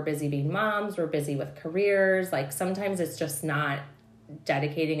 We're busy being moms. We're busy with careers. Like sometimes it's just not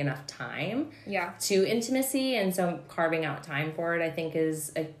dedicating enough time to intimacy. And so carving out time for it, I think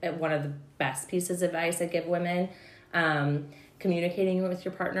is one of the best pieces of advice I give women. Communicating with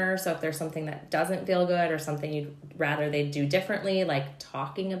your partner. So if there's something that doesn't feel good or something you'd rather they do differently, like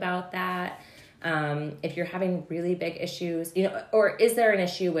talking about that. If you're having really big issues, or is there an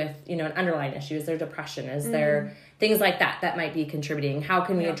issue with, an underlying issue? Is there depression? Is there things like that might be contributing? How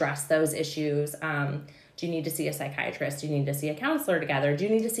can we address those issues? Do you need to see a psychiatrist? Do you need to see a counselor together? Do you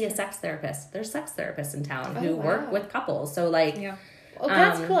need to see a sex therapist? There's sex therapists in town who work with couples. So Oh,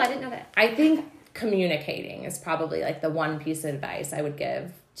 that's cool. I didn't know that. I think communicating is probably the one piece of advice I would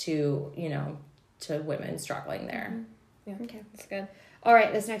give to, to women struggling there. Yeah. Okay. That's good. All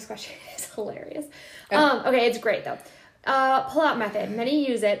right, this next question is hilarious. Okay, it's great though. Pull-out method. Many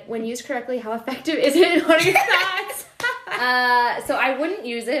use it. When used correctly, how effective is it? What are your thoughts? So I wouldn't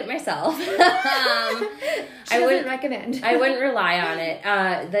use it myself. I wouldn't recommend. I wouldn't rely on it.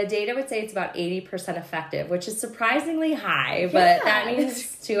 The data would say it's about 80% effective, which is surprisingly high, but that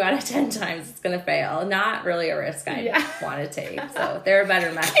means 2 out of 10 times it's going to fail. Not really a risk I want to take. So there are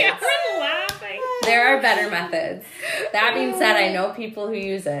better methods. Cameron laughing. There are better methods. That being said, I know people who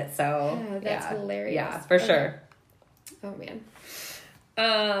use it, so that's hilarious. Yeah, for sure. Oh man.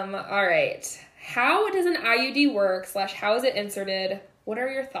 All right. How does an IUD work / how is it inserted? What are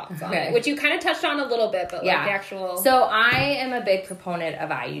your thoughts on it? Which you kind of touched on a little bit, but the actual... So I am a big proponent of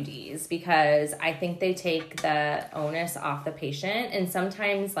IUDs because I think they take the onus off the patient. And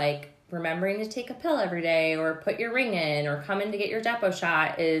sometimes remembering to take a pill every day or put your ring in or come in to get your depot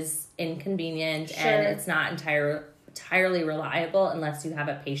shot is inconvenient and it's not entirely reliable unless you have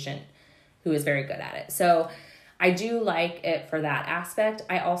a patient who is very good at it. So I do like it for that aspect.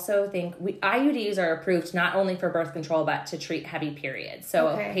 I also think IUDs are approved not only for birth control, but to treat heavy periods. So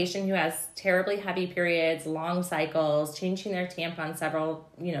a patient who has terribly heavy periods, long cycles, changing their tampon several,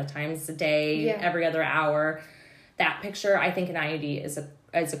 times a day, every other hour, that picture, I think an IUD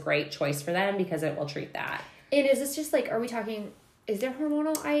is a great choice for them because it will treat that. And is this just are we talking... Is there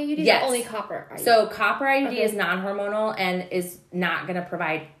hormonal IUDs or only copper IUD? So copper IUD is non-hormonal and is not going to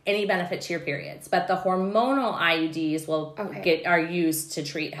provide any benefit to your periods. But the hormonal IUDs are used to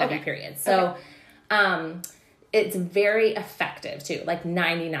treat heavy periods. So it's very effective too,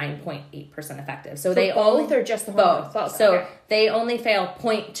 99.8% effective. So they both or just the hormones? Both. So they only fail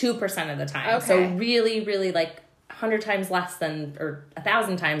 0.2% of the time. Okay. So really, really 100 times less than, or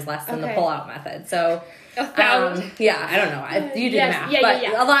 1,000 times less than the pull-out method. So, 1,000? I don't know. You do the math, but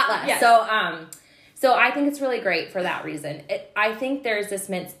a lot less. Yes. So I think it's really great for that reason. I think there's this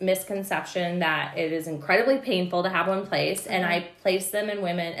misconception that it is incredibly painful to have one placed, and I place them in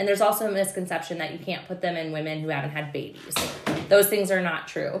women. And there's also a misconception that you can't put them in women who haven't had babies. Those things are not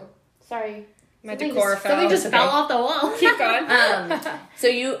true. Sorry. My decor fell. Something just fell off the wall. Keep going.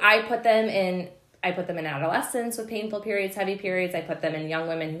 I put them in adolescents with painful periods, heavy periods. I put them in young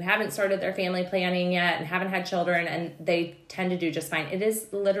women who haven't started their family planning yet and haven't had children, and they tend to do just fine. It is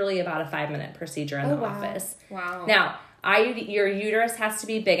literally about a 5-minute procedure in the office. Wow. Now, your uterus has to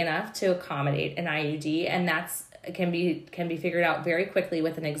be big enough to accommodate an IUD, and that's can be figured out very quickly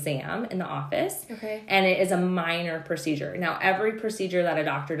with an exam in the office. Okay. And it is a minor procedure. Now, every procedure that a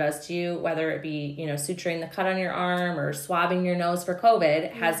doctor does to you, whether it be, suturing the cut on your arm or swabbing your nose for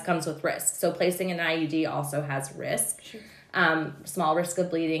COVID, comes with risk. So placing an IUD also has risk. Sure. Small risk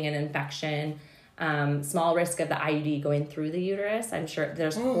of bleeding and infection. Small risk of the IUD going through the uterus. I'm sure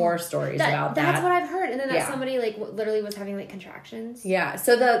there's horror stories about that. That's what I've heard. And then that somebody literally was having contractions. Yeah.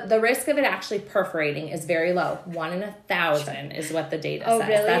 So the risk of it actually perforating is very low. 1 in 1,000 is what the data says.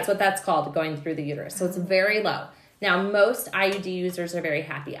 Really? That's what that's called, going through the uterus. So it's very low. Now, most IUD users are very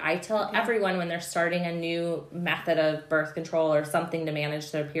happy. I tell everyone when they're starting a new method of birth control or something to manage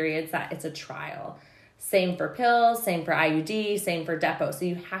their periods that it's a trial. Same for pills, same for IUD, same for Depo. So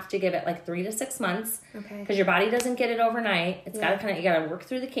you have to give it 3 to 6 months. Okay. Because your body doesn't get it overnight. It's got to you got to work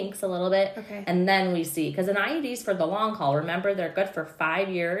through the kinks a little bit. Okay. And then we see, because an IUD is for the long haul. Remember, they're good for 5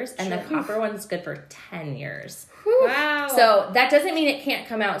 years, and the copper one's good for 10 years. Wow. So that doesn't mean it can't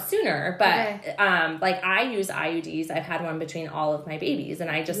come out sooner, but I use IUDs. I've had one between all of my babies, and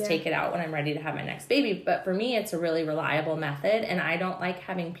I just take it out when I'm ready to have my next baby. But for me, it's a really reliable method, and I don't like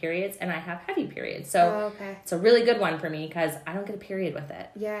having periods, and I have heavy periods. So it's a really good one for me because I don't get a period with it.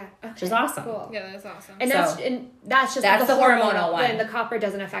 Yeah. Okay. Which is awesome. Cool. Yeah, that's awesome. And that's just the hormonal one. Then the copper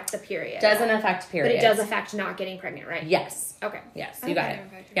doesn't affect the period. Doesn't affect periods. But it does affect not getting pregnant, right? Yes. Okay. Yes, you got it.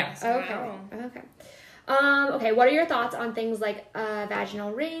 Yeah. Okay. Wow. Okay. Okay, what are your thoughts on things like a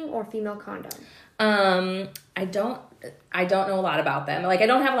vaginal ring or female condom? I don't know a lot about them. I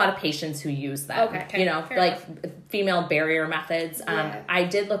don't have a lot of patients who use them. Okay. Female barrier methods. Yeah. I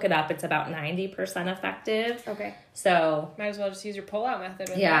did look it up. It's about 90% effective. Okay. So might as well just use your pull-out method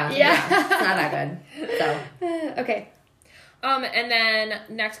with yeah, that. yeah, it's not that good. So Okay. And then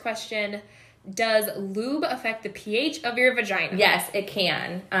next question. Does lube affect the pH of your vagina? yes, it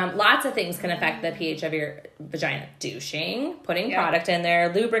can. Lots of things can affect the pH of your vagina. Douching, putting product in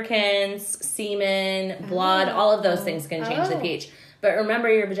there, lubricants, semen, blood, all of those things can change the pH. But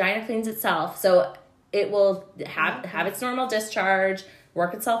remember, your vagina cleans itself, so it will have its normal discharge,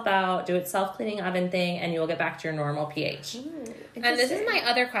 work itself out, do its self-cleaning oven thing, and you will get back to your normal pH. And this is my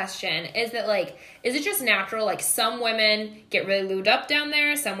other question, is that is it just natural? Some women get really lubed up down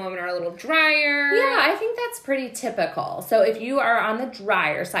there, some women are a little drier. Yeah, I think that's pretty typical. So if you are on the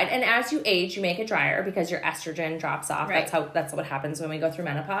drier side, and as you age, you make it drier because your estrogen drops off. Right. That's what happens when we go through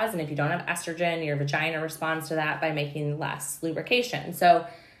menopause. And if you don't have estrogen, your vagina responds to that by making less lubrication. So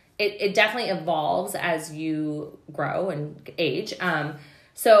it definitely evolves as you grow and age.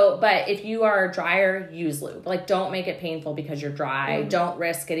 But if you are drier, use lube. Don't make it painful because you're dry. Don't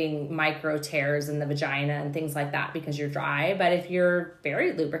risk getting micro tears in the vagina and things like that because you're dry. But if you're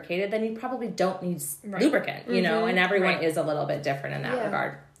very lubricated, then you probably don't need lubricant, and everyone is a little bit different in that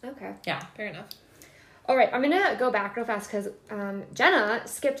regard. Okay. Yeah. Fair enough. All right, I'm gonna go back real fast because Jenna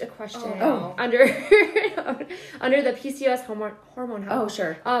skipped a question no. under the PCOS hormone health. Oh,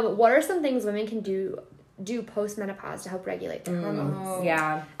 sure. What are some things women can do post-menopause to help regulate their hormones?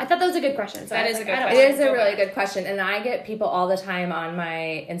 Yeah. I thought that was a good question. So That I was is a like, good I don't question. It is a really good question. And I get people all the time on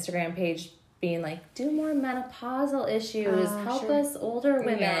my Instagram page being like, do more menopausal issues, help us older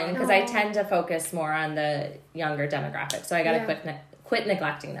women. Because I tend to focus more on the younger demographic. So I got to quit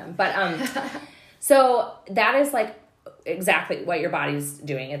neglecting them. But so that is exactly what your body's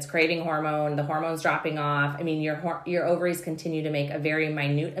doing. It's craving hormone. The hormone's dropping off. I mean, your ovaries continue to make a very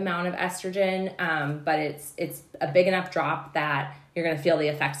minute amount of estrogen, but it's a big enough drop that you're going to feel the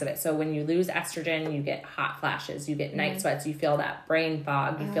effects of it. So when you lose estrogen, you get hot flashes, you get night sweats, you feel that brain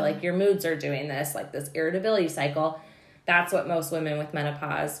fog, you feel like your moods are doing this irritability cycle. That's what most women with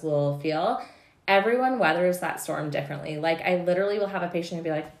menopause will feel. Everyone weathers that storm differently. I literally will have a patient who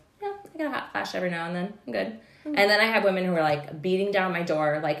be like, yeah, I get a hot flash every now and then. I'm good. And then I have women who are beating down my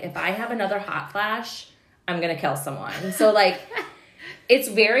door. If I have another hot flash, I'm going to kill someone. So it's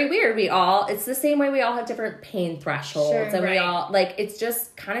very weird. It's the same way we all have different pain thresholds. And we all, it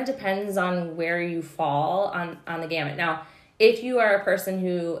just kind of depends on where you fall on the gamut. Now, if you are a person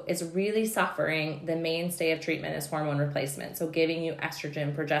who is really suffering, the mainstay of treatment is hormone replacement. So giving you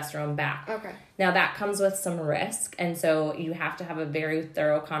estrogen, progesterone back. Okay. Now that comes with some risk. And so you have to have a very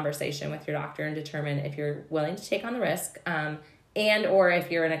thorough conversation with your doctor and determine if you're willing to take on the risk. And or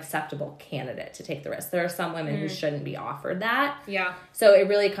if you're an acceptable candidate to take the risk. There are some women who shouldn't be offered that. Yeah. So it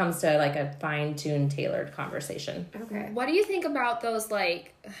really comes to like a fine-tuned, tailored conversation. Okay. What do you think about those,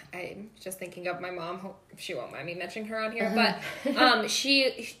 like, I'm just thinking of my mom, she won't mind me mentioning her on here, but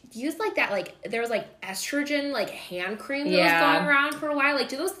she used like that, like, there was like estrogen, like hand cream that was going around for a while. Like,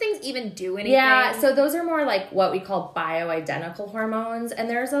 do those things even do anything? Yeah, so those are more like what we call bioidentical hormones, and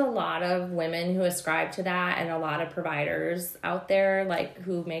there's a lot of women who ascribe to that and a lot of providers out there like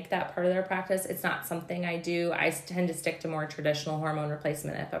who make that part of their practice. It's not something I do. I tend to stick to more traditional hormone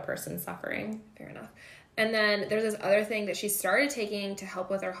replacement if a person's suffering. Fair enough. And then there's this other thing that she started taking to help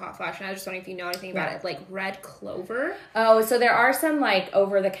with her hot flash, and I was just wondering if you know anything about it, like red clover. Oh, so there are some like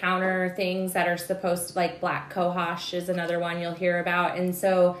over-the-counter things that are supposed to, like black cohosh is another one you'll hear about. And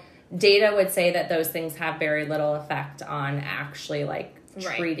so data would say that those things have very little effect on actually like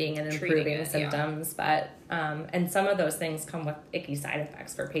treating and improving symptoms. But, and some of those things come with icky side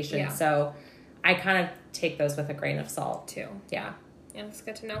effects for patients. Yeah. So I kind of take those with a grain of salt too. Yeah. Yeah, that's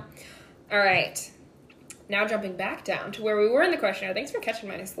good to know. All right. Now jumping back down to where we were in the questionnaire. Thanks for catching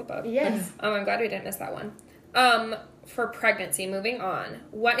my slip up. Yes. I'm glad we didn't miss that one. For pregnancy, moving on,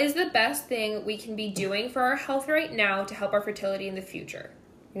 what is the best thing we can be doing for our health right now to help our fertility in the future?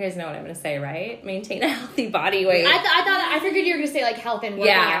 You guys know what I'm going to say, right? Maintain a healthy body weight. I figured you were going to say like health and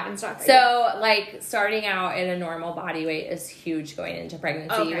working out and stuff. So like starting out at a normal body weight is huge going into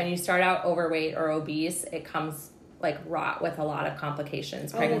pregnancy. Okay. When you start out overweight or obese, it comes like wrought with a lot of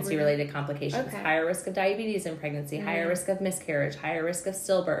complications, pregnancy related complications, higher risk of diabetes in pregnancy, higher risk of miscarriage, higher risk of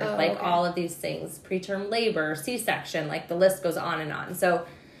stillbirth, all of these things, preterm labor, C-section, like the list goes on and on. So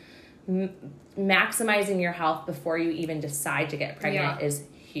maximizing your health before you even decide to get pregnant is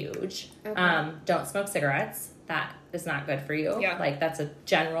huge. Don't smoke cigarettes. That is not good for you. Yeah. Like that's a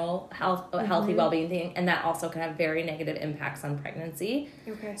general healthy well-being thing, and that also can have very negative impacts on pregnancy.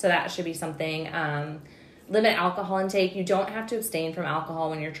 Okay. So that should be something. Limit alcohol intake. You don't have to abstain from alcohol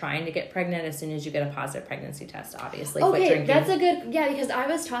when you're trying to get pregnant as soon as you get a positive pregnancy test, obviously. Okay, that's a good, because I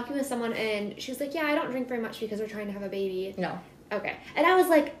was talking with someone and she was like, I don't drink very much because we're trying to have a baby. No. Okay. And I was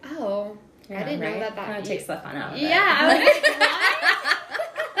like, I didn't know that kind of takes the fun out of it. Yeah. I was like, what?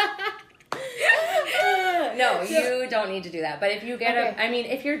 No, you don't need to do that. But if you get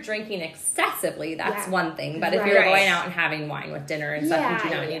if you're drinking excessively, that's one thing. But if you're going out and having wine with dinner and stuff, you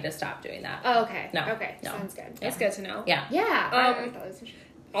do not need to stop doing that. Oh, okay. No. Okay. No. Sounds good. It's good to know. Yeah. Yeah.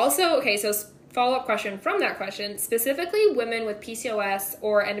 Also, so follow-up question from that question, specifically women with PCOS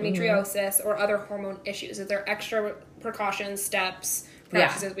or endometriosis or other hormone issues. Is there extra precautions, steps,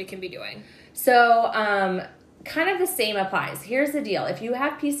 practices we can be doing? So, kind of the same applies. Here's the deal. If you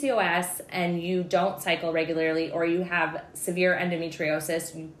have PCOS and you don't cycle regularly or you have severe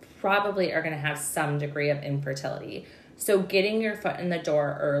endometriosis, you probably are going to have some degree of infertility. So getting your foot in the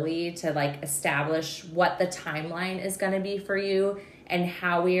door early to like establish what the timeline is going to be for you and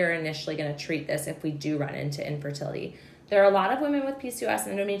how we are initially going to treat this if we do run into infertility. There are a lot of women with PCOS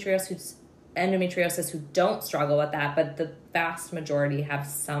and endometriosis who don't struggle with that, but the vast majority have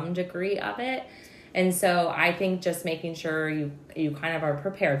some degree of it. And so I think just making sure you kind of are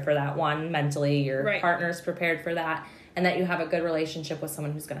prepared for that one mentally, your partner's prepared for that, and that you have a good relationship with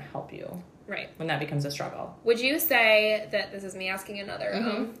someone who's going to help you. Right. When that becomes a struggle. Would you say that, this is me asking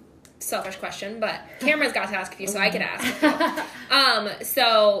another selfish question, but Cameron's got to ask a few, so I could ask.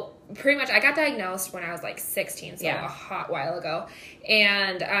 So pretty much I got diagnosed when I was like 16, so a hot while ago.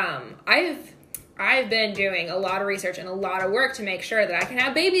 And I've been doing a lot of research and a lot of work to make sure that I can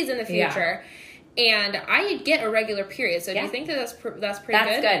have babies in the future. Yeah. And I get a regular period, so do you think that that's pretty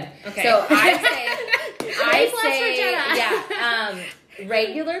good? That's good. Okay. So I say,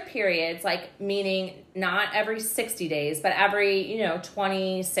 regular periods, like meaning not every 60 days, but every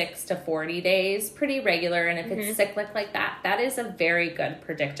 26 to 40 days, pretty regular. And if it's cyclic like that, that is a very good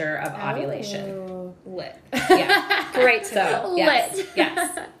predictor of ovulation. Lit. Yeah, great to know.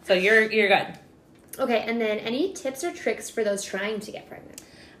 Yes. So you're good. Okay, and then any tips or tricks for those trying to get pregnant?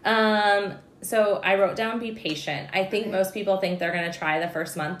 So I wrote down be patient. I think most people think they're going to try the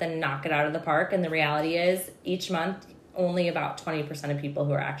first month and knock it out of the park. And the reality is each month, only about 20% of people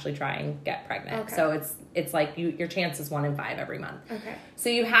who are actually trying get pregnant. Okay. So it's like your chance is 1 in 5 every month. Okay. So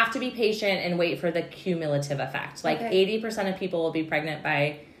you have to be patient and wait for the cumulative effect. Like 80% of people will be pregnant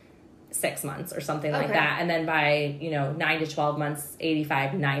by 6 months or something like that. And then by, 9 to 12 months,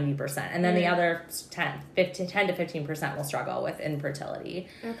 85, 90%. And then the other 10 to 15% will struggle with infertility.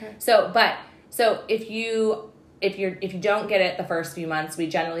 Okay. So if you don't get it the first few months, we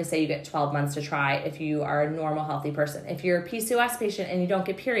generally say you get 12 months to try if you are a normal, healthy person. If you're a PCOS patient and you don't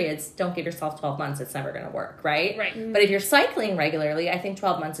get periods, don't give yourself 12 months. It's never going to work, right? Right. Mm-hmm. But if you're cycling regularly, I think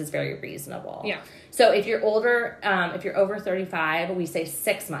 12 months is very reasonable. Yeah. So if you're older, if you're over 35, we say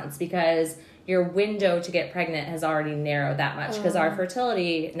 6 months because your window to get pregnant has already narrowed that much because our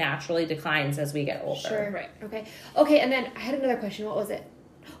fertility naturally declines as we get older. Sure. Right. Okay, and then I had another question. What was it?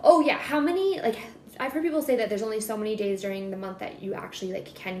 Oh, yeah. How many, I've heard people say that there's only so many days during the month that you actually,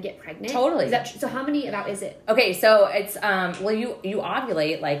 can get pregnant. Totally. Is that so how many about is it? Okay, so it's, you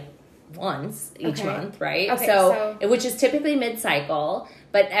ovulate, once each month, right? Okay, so which is typically mid-cycle,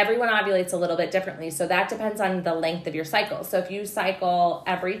 but everyone ovulates a little bit differently. So that depends on the length of your cycle. So if you cycle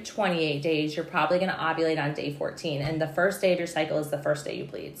every 28 days, you're probably going to ovulate on day 14. And the first day of your cycle is the first day you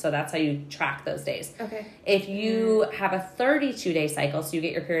bleed. So that's how you track those days. Okay. If you have a 32-day cycle, so you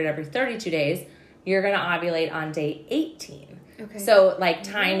get your period every 32 days, you're going to ovulate on day 18. Okay. So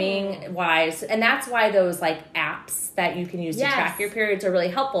timing wise, and that's why those apps that you can use to track your periods are really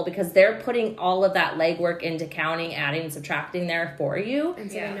helpful because they're putting all of that legwork into counting, adding, and subtracting there for you.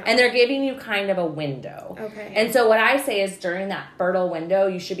 And, so and they're giving you kind of a window. Okay. And so what I say is during that fertile window,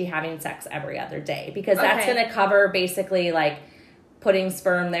 you should be having sex every other day because that's going to cover basically putting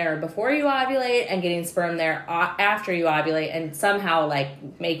sperm there before you ovulate and getting sperm there after you ovulate and somehow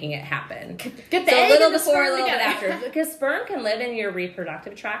making it happen. Get the so egg a little and the before, sperm a little bit together. after. Because sperm can live in your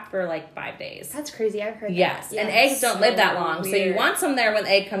reproductive tract for 5 days. That's crazy. I've heard Yes, that. and eggs don't live that long. weird. So you want some there when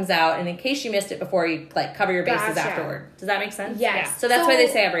the egg comes out, and in case you missed it before, you cover your bases Gotcha. afterward. Does that make sense? Yes. Yeah. So that's why they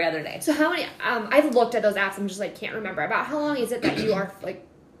say every other day. So how many? I've looked at those apps. I'm just can't remember. About how long is it that you are fertile?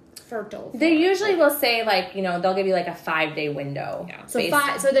 For? They usually will say they'll give you a 5-day window. Yeah. So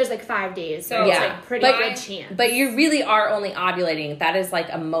so there's 5 days. So yeah, it's pretty good chance. But you really are only ovulating. That is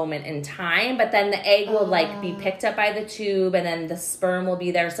a moment in time. But then the egg will be picked up by the tube, and then the sperm will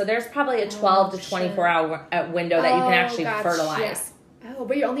be there. So there's probably a 12 to 24 hour window that you can actually fertilize. Oh,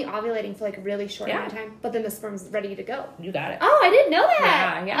 but you're only ovulating for a really short amount of time. But then the sperm's ready to go. You got it. Oh, I didn't know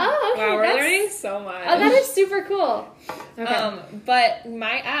that. Yeah. Oh, okay. Wow, we're learning so much. Oh, that is super cool. Okay. But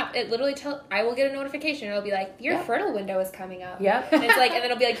my app, it literally I will get a notification. It'll be your fertile window is coming up. Yep. And it's and then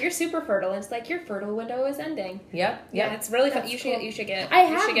it'll be you're super fertile, and it's your fertile window is ending. Yep. Yeah, it's really fun. You cool. should get. I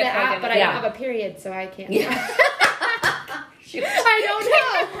you have should the get plugged app, in but with I it. don't have a period, so I can't. Yeah. I don't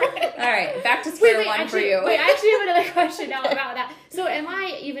know. All right, back to square one for you. Wait, I actually have another question now about that. So, am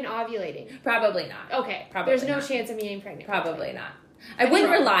I even ovulating? Probably not. Okay. Probably There's no not. chance of me getting pregnant. Probably not. I wouldn't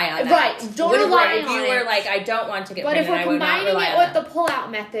rely on that. Right. Don't rely If you on were it. I don't want to get But if pregnant, we're I would not combining rely it on with that. the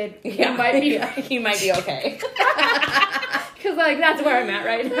pull-out method, Yeah. you might be You might be okay. because that's where I'm at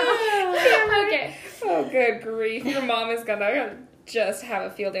right now. Okay. Oh, good grief! Your mom is gonna just have a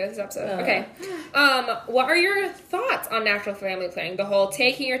field day with this episode. Okay. What are your thoughts on natural family planning? The whole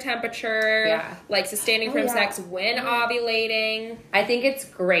taking your temperature, sustaining from sex when ovulating. I think it's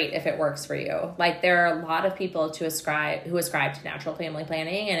great if it works for you. There are a lot of people who ascribe to natural family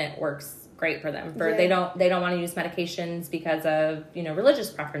planning, and it works great for them. They don't want to use medications because of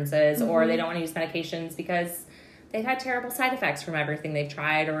religious preferences, or they don't want to use medications because they've had terrible side effects from everything they've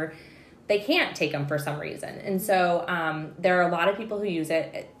tried, or they can't take them for some reason. And so there are a lot of people who use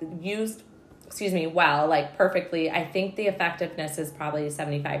it perfectly. I think the effectiveness is probably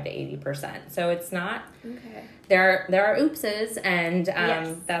 75 to 80%. So it's not, there are oopses, and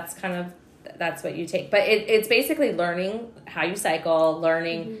that's what you take. But it's basically learning how you cycle,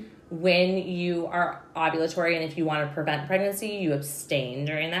 learning when you are ovulatory, and if you want to prevent pregnancy, you abstain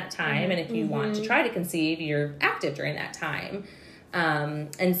during that time. And if you want to try to conceive, you're active during that time.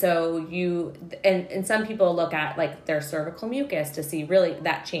 And so and some people look at their cervical mucus to see really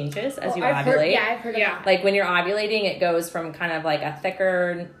that changes as you ovulate. I've heard of that. When you're ovulating, it goes from kind of a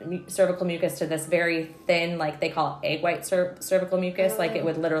thicker cervical mucus to this very thin, they call it egg white cervical mucus. It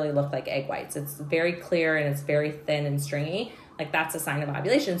would literally look like egg whites. It's very clear and it's very thin and stringy. That's a sign of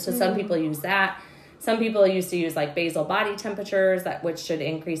ovulation. So some people use that. Some people used to use basal body temperatures, which should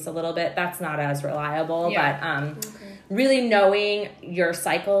increase a little bit. That's not as reliable, but really knowing your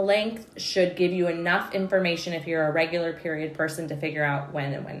cycle length should give you enough information if you're a regular period person to figure out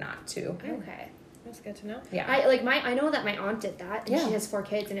when and when not to. Okay. That's good to know. Yeah. I know that my aunt did that, and she has 4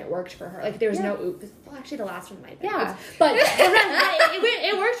 kids, and it worked for her. There was no oops. Well, actually, the last one might be. Yeah. Oops. But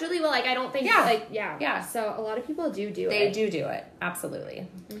it works really well. I don't think. Yeah. So a lot of people do it. They do it. Absolutely.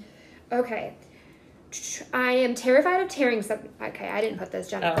 Okay. I am terrified of tearing something. Okay, I didn't put this,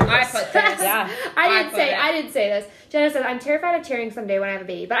 Jenna. Oh, I put this. Yeah. I didn't say this. Jenna says, I'm terrified of tearing someday when I have a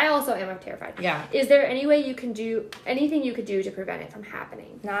baby, but I also am terrified. Yeah. Is there any way you can do, anything you could do to prevent it from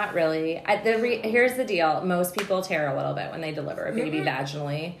happening? Not really. Here's the deal. Most people tear a little bit when they deliver a baby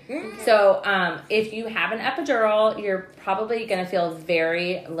vaginally. So if you have an epidural, you're probably going to feel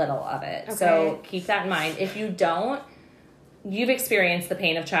very little of it. Okay. So keep that in mind. If you don't, you've experienced the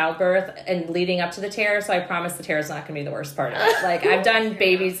pain of childbirth and leading up to the tear, so I promise the tear is not going to be the worst part of it. Like, I've done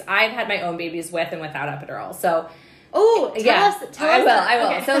babies, I've had my own babies with and without epidural. So, tell us. I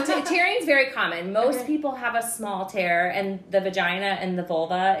will. Okay. So tearing is very common. Most people have a small tear, and the vagina and the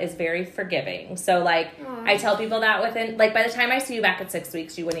vulva is very forgiving. So, like, I tell people that by the time I see you back at 6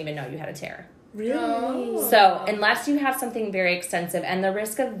 weeks, you wouldn't even know you had a tear. Really? So unless you have something very extensive, and the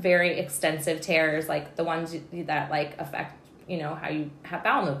risk of very extensive tears, like the ones that like affect, how you have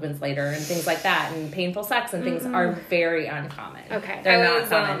bowel movements later and things like that, and painful sex and things are very uncommon. Okay. They're I not was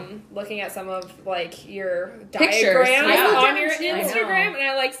common. Looking at some of like your Pictures, diagrams yeah. on your I know. Instagram, and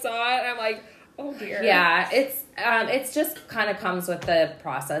I like saw it, and I'm like, oh dear. Yeah, it's just kind of comes with the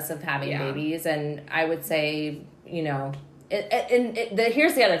process of having babies, and I would say,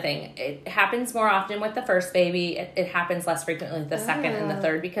 here's the other thing. It happens more often with the first baby. It happens less frequently with the second and the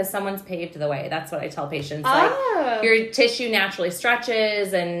third, because someone's paved the way. That's what I tell patients. Like, your tissue naturally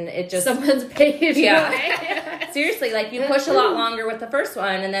stretches, and it just... Someone's paved the way. Seriously, like, you push a lot longer with the first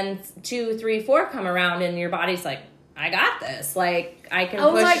one, and then 2, 3, 4 come around, and your body's like, I got this. Like, I can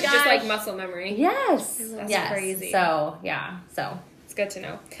push... my God. Just like muscle memory. Yes. That's crazy. So, yeah. So... It's good to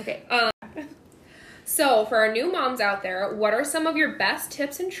know. Okay. So, for our new moms out there, what are some of your best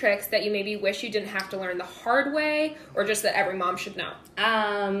tips and tricks that you maybe wish you didn't have to learn the hard way, or just that every mom should know?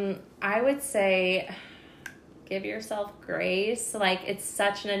 I would say give yourself grace. Like, it's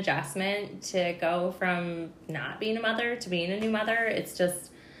such an adjustment to go from not being a mother to being a new mother. It's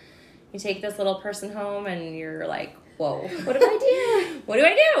just, you take this little person home and you're like, whoa. What do I do? What do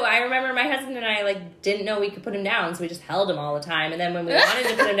I do? I remember my husband and I, like, didn't know we could put him down, so we just held him all the time. And then when we wanted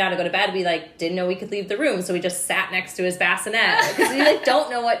to put him down to go to bed, we, like, didn't know we could leave the room, so we just sat next to his bassinet, because we, like, don't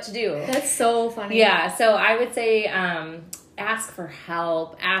know what to do. That's so funny. Yeah, so I would say ask for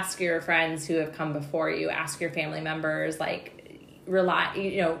help. Ask your friends who have come before you. Ask your family members. Like,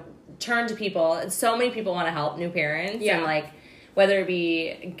 turn to people. So many people want to help new parents. Yeah. And, like, whether it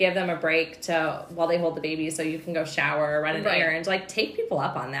be give them a break while they hold the baby so you can go shower or run an errand. Like, take people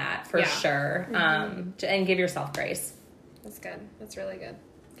up on that for sure. And give yourself grace. That's good. That's really good.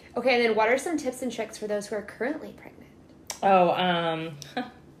 Okay, and then what are some tips and tricks for those who are currently pregnant?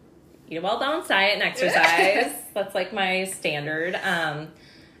 Eat a well-balanced diet and exercise. That's like my standard.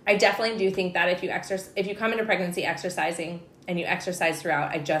 I definitely do think that if you come into pregnancy exercising and you exercise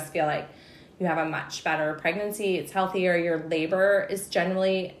throughout, I just feel like you have a much better pregnancy. It's healthier. Your labor is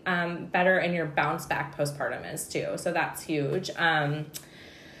generally better, and your bounce back postpartum is too. So that's huge.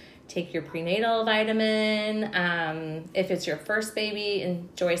 Take your prenatal vitamin. If it's your first baby,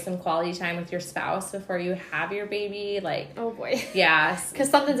 enjoy some quality time with your spouse before you have your baby. Like, Oh boy. yeah. Because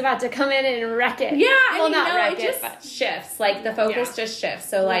something's about to come in and wreck it. Yeah, Well, and, not wreck it just but shifts. Like, the focus just shifts.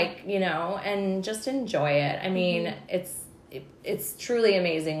 So, like, and just enjoy it. I mean, it's truly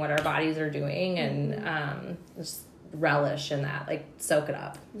amazing what our bodies are doing, and just relish in that. Like, soak it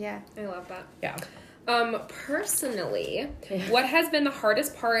up. Yeah. I love that. Yeah. Personally, what has been the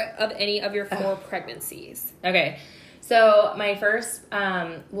hardest part of any of your 4 pregnancies? Okay. So my first,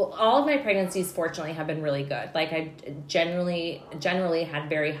 all of my pregnancies, fortunately, have been really good. Like, I generally had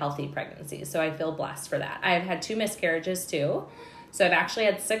very healthy pregnancies, so I feel blessed for that. I've had 2 miscarriages too. So I've actually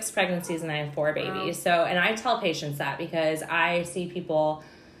had 6 pregnancies and I have 4 babies. Wow. So, and I tell patients that because I see people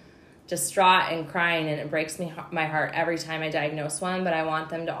distraught and crying, and it breaks my heart every time I diagnose one, but I want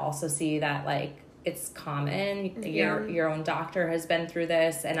them to also see that, like, it's common. Your own doctor has been through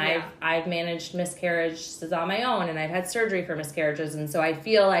this, and I've managed miscarriages on my own, and I've had surgery for miscarriages, and so I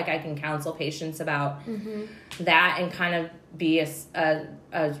feel like I can counsel patients about that and kind of be a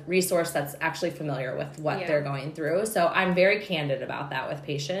resource that's actually familiar with what they're going through. So I'm very candid about that with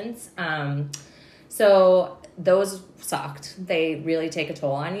patients. So those sucked. They really take a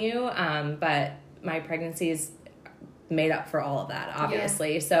toll on you. But my pregnancies made up for all of that,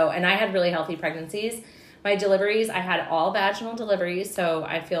 obviously. So, and I had really healthy pregnancies. My deliveries, I had all vaginal deliveries, so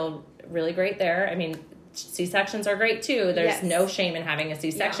I feel really great there. I mean, C-sections are great too. There's no shame in having a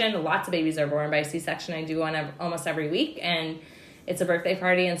C-section. Lots of babies are born by C-section. I do one almost every week, and it's a birthday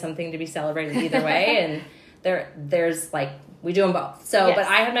party and something to be celebrated either way. And there's like, we do them both. So, but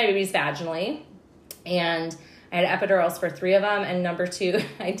I had my babies vaginally, and I had epidurals for 3 of them, and number 2,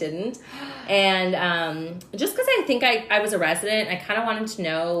 I didn't. And just because I think I was a resident, I kind of wanted to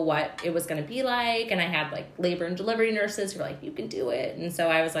know what it was going to be like. And I had like labor and delivery nurses who were like, you can do it. And so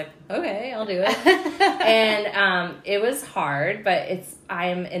I was like, okay, I'll do it. And it was hard, but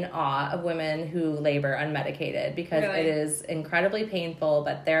I'm in awe of women who labor unmedicated because Really? it is incredibly painful,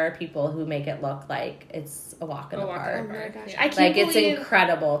 but there are people who make it look like it's a walk in the park. Oh my gosh. Yeah. I can't Like, it's believe...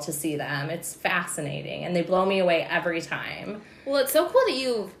 incredible to see them. It's fascinating, and they blow me away every time. Well, it's so cool that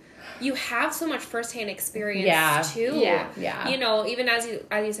you have so much firsthand experience too. Yeah. You know, even as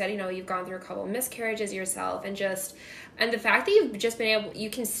you said, you know, you've gone through a couple of miscarriages yourself, and the fact that you've just been you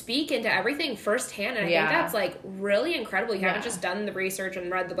can speak into everything firsthand, and I think that's like really incredible. You haven't just done the research and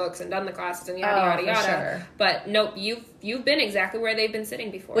read the books and done the classes and yada yada. Sure. But nope, you've been exactly where they've been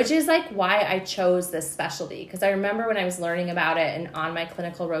sitting before. Which is like why I chose this specialty, because I remember when I was learning about it and on my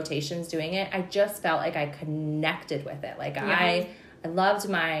clinical rotations doing it, I just felt like I connected with it. Like I loved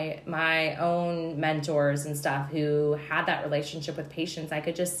my own mentors and stuff who had that relationship with patients. I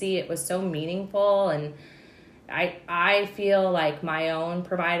could just see it was so meaningful, and I feel like my own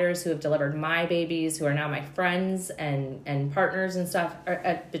providers who have delivered my babies, who are now my friends and partners and stuff,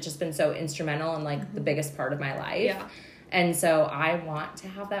 have just been so instrumental and like the biggest part of my life. Yeah. And so I want to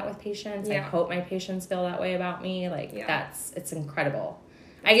have that with patients. I hope my patients feel that way about me. Like it's incredible.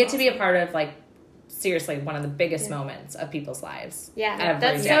 I get to be a part of like, seriously, one of the biggest moments of people's lives. Yeah, every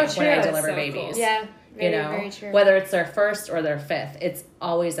that's day so when I true. deliver So babies. cool. Yeah. Very, You know, very true. whether it's their first or their 5th, it's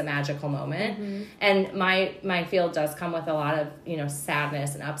always a magical moment. And my field does come with a lot of, you know,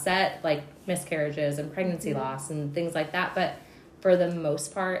 sadness and upset, like miscarriages and pregnancy loss and things like that. But for the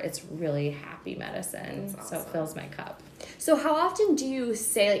most part, it's really happy medicine. That's So it awesome. fills my cup. So how often do you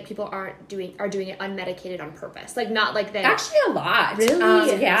say like people are doing it unmedicated on purpose? Like not like that. Actually, a lot.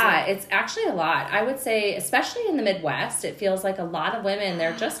 Really? Yeah, it's actually a lot. I would say, especially in the Midwest, it feels like a lot of women,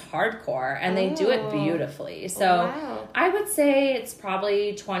 they're just hardcore, and they do it beautifully. So wow. I would say it's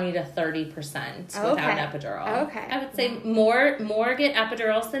probably 20 to 30% without an epidural. Okay. I would say more get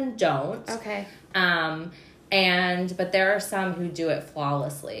epidurals than don't. Okay. But there are some who do it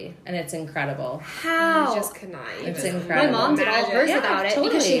flawlessly, and it's incredible. How? I just could not. It's even incredible. My mom did all of hers Yeah, without it totally.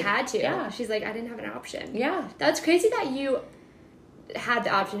 because she had to. Yeah. She's like, I didn't have an option. Yeah. That's crazy that you had the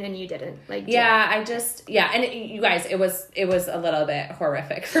option and you didn't. Like, And you guys, it was a little bit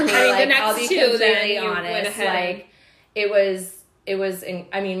horrific for me. I mean, like, the next I'll be two, then completely you went honest. ahead. Like, it was.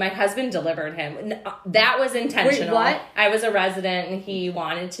 I mean, my husband delivered him. That was intentional. Wait, what? I was a resident, and he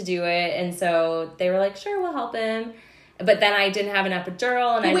wanted to do it, and so they were like, "Sure, we'll help him." But then I didn't have an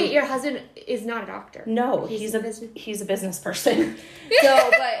epidural, and Wait, your husband is not a doctor. No, he's a business person.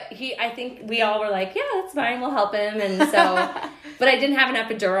 I think we all were like, yeah, that's fine, we'll help him. And so, but I didn't have an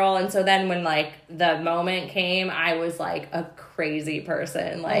epidural, and so then when like the moment came, I was like a crazy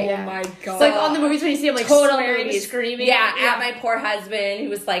person. Like, Oh my god! It's like on the movies when you see him like total swearing, movies. screaming. Yeah, at my poor husband who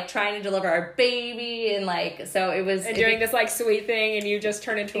was like trying to deliver our baby, and like so it was and doing this like sweet thing, and you just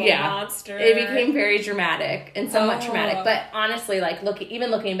turn into a monster. It became very dramatic and somewhat traumatic. But honestly, like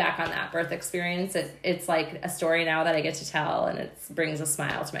even looking back on that birth experience, it's like a story now that I get to tell, and it brings a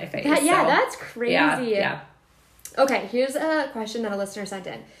smile to my face. That's crazy. Yeah. Okay, here's a question that a listener sent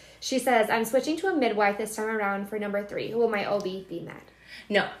in. She says, I'm switching to a midwife this time around for number 3. Will my OB be mad?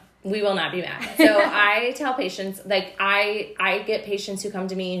 No, we will not be mad. So I tell patients, like I get patients who come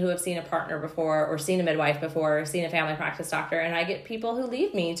to me who have seen a partner before or seen a midwife before or seen a family practice doctor, and I get people who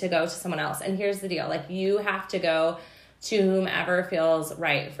leave me to go to someone else. And here's the deal. Like, you have to go to whomever feels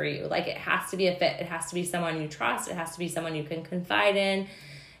right for you. Like, it has to be a fit. It has to be someone you trust. It has to be someone you can confide in.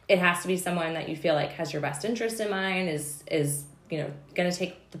 It has to be someone that you feel like has your best interest in mind, is going to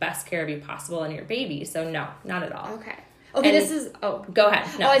take the best care of you possible and your baby. So no, not at all. Okay, Go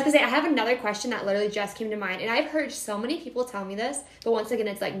ahead. No. I was going to say, I have another question that literally just came to mind. And I've heard so many people tell me this, but once again,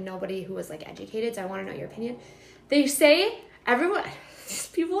 it's like nobody who was like educated, so I want to know your opinion. They say,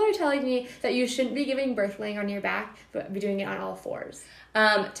 people are telling me that you shouldn't be giving birth laying on your back, but be doing it on all fours.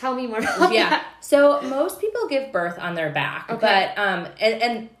 Tell me more about that. So most people give birth on their back, but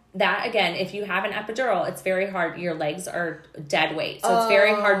and that, again, if you have an epidural, it's very hard. Your legs are dead weight, so it's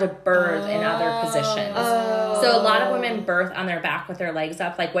very hard to birth in other positions. So a lot of women birth on their back with their legs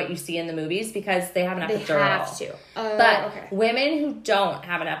up, like what you see in the movies, because they have an epidural. They have to. But women who don't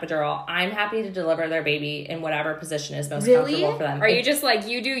have an epidural, I'm happy to deliver their baby in whatever position is most comfortable for them. Are you just like,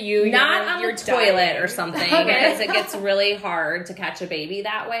 you do you? Not on the toilet dying. or something, because it gets really hard to catch a baby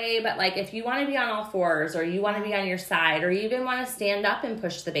that way. But like, if you want to be on all fours, or you want to be on your side, or you even want to stand up and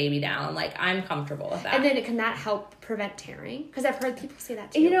push the baby, baby down. Like, I'm comfortable with that. And then can that help prevent tearing? Because I've heard people say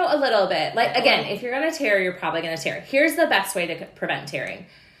that too. You know, a little bit. Like, again, if you're going to tear, you're probably going to tear. Here's the best way to prevent tearing.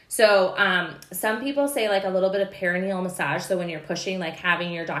 So some people say like a little bit of perineal massage. So when you're pushing, like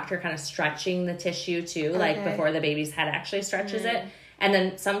having your doctor kind of stretching the tissue too, like before the baby's head actually stretches it. And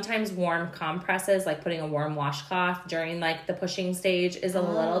then sometimes warm compresses, like putting a warm washcloth during like the pushing stage is a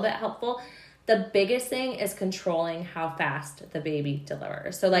little bit helpful. The biggest thing is controlling how fast the baby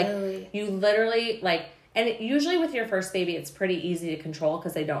delivers. So like you literally like, and usually with your first baby, it's pretty easy to control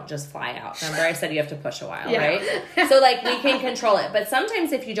because they don't just fly out. Remember I said you have to push a while, right? So like we can control it. But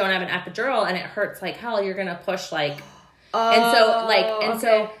sometimes if you don't have an epidural and it hurts like hell, you're going to push like,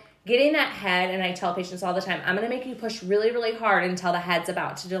 so getting that head, and I tell patients all the time, I'm going to make you push really, really hard until the head's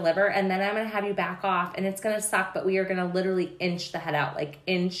about to deliver. And then I'm going to have you back off and it's going to suck, but we are going to literally inch the head out, like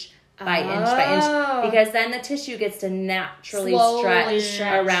inch by inch by inch, because then the tissue gets to naturally stretch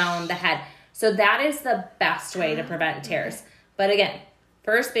around the head. So that is the best way to prevent tears. But again,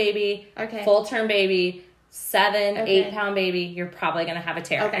 first baby, full-term baby, 7-8 pound baby, you're probably going to have a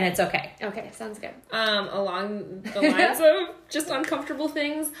tear, and it's okay. Okay, sounds good. Along the lines of just uncomfortable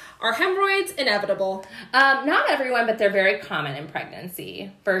things, are hemorrhoids inevitable? Not everyone, but they're very common in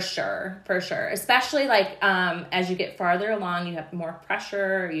pregnancy, for sure. Especially like as you get farther along, you have more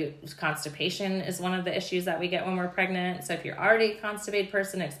pressure. Constipation is one of the issues that we get when we're pregnant. So if you're already a constipated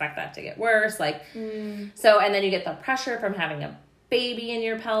person, expect that to get worse. Like so, and then you get the pressure from having a baby in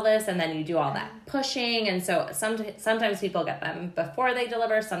your pelvis, and then you do all that pushing, and so sometimes people get them before they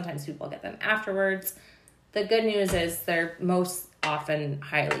deliver, sometimes people get them afterwards. The good news is they're most often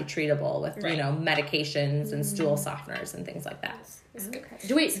highly treatable with you know, medications and stool softeners and things like that.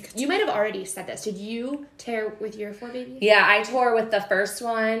 Okay. Wait, you might have already said this. Did you tear with your 4 babies? Yeah, I tore with the first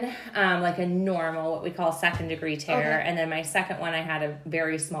one, like a normal, what we call second degree tear. And then my second one, I had a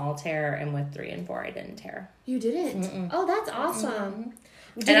very small tear, and with 3 and 4, I didn't tear. You didn't? Oh, that's awesome.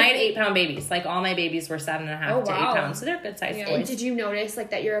 And I had 8 pound babies. Like all my babies were 7.5 to 8 pounds. So they're good sized boys. And did you notice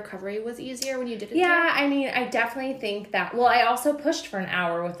like that your recovery was easier when you did it? Yeah, I mean, I definitely think that. Well, I also pushed for an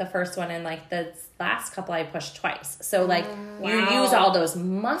hour with the first one, and like the last couple I pushed twice. So like you use all those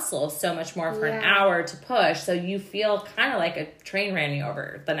muscles so much more for an hour to push. So you feel kind of like a train ran you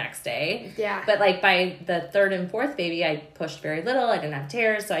over the next day. Yeah. But like by the 3rd and 4th baby, I pushed very little. I didn't have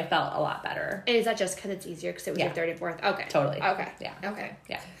tears, so I felt a lot better. And is that just because it's easier because it was your 3rd and 4th? Okay. Totally. Okay. Yeah. Okay.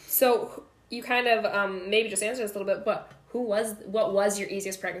 Yeah. So you kind of maybe just answered this a little bit, but what was your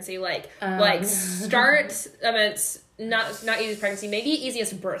easiest pregnancy? Like start, it's not easiest pregnancy, maybe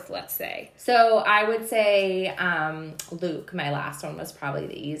easiest birth, let's say. So I would say Luke, my last one, was probably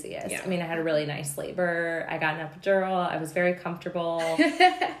the easiest. Yeah. I mean, I had a really nice labor. I got an epidural. I was very comfortable.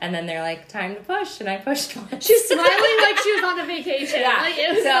 And then they're like, time to push. And I pushed once. She's smiling like she was on a vacation. Yeah. Like,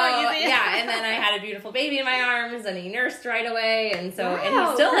 it was so easy. Yeah. And then I had a beautiful baby in my arms, and he nursed right away. And so, and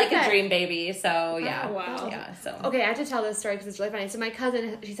he's still like a dream baby. So yeah. Oh, wow. Yeah. So. Okay, I have to tell this story because it's really funny. So my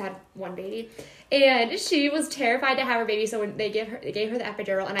cousin, she's had 1 baby, and she was terrified to have her baby. So when they gave her the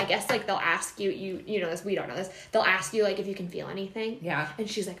epidural, and I guess like they'll ask you know this, we don't know this. They'll ask you like if you can feel anything. Yeah. And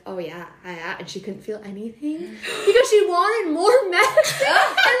she's like, oh yeah, and she couldn't feel anything because she wanted more medicine.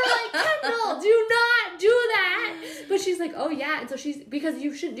 And we're like, Kendall, do not do that. But she's like, oh yeah, and so because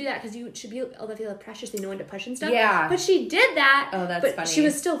you shouldn't do that because you should be able to feel the pressure so you know when to push and stuff. Yeah. But she did that. Oh, that's but funny. She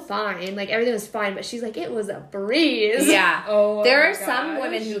was still fine. Like everything was fine, but she's like, it was a breeze. Yeah. Oh, there are some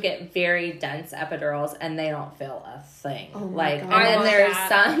women who get very dense epidurals and they don't feel a thing. Oh my like, God. and then there's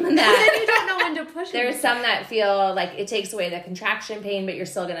some Then that you don't know when to push. there's some that feel like it takes away the contraction pain, but you're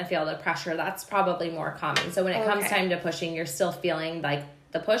still going to feel the pressure. That's probably more common. So when it comes time to pushing, you're still feeling like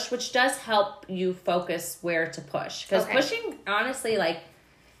the push, which does help you focus where to push. Because pushing, honestly, like,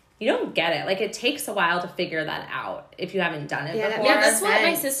 you don't get it. Like, it takes a while to figure that out if you haven't done it before. Yeah, that's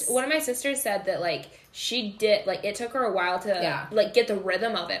what one of my sisters said, that like she did, like it took her a while to like get the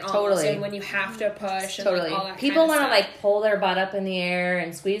rhythm of it almost. Totally. And when you have to push and like, all that people want to like pull their butt up in the air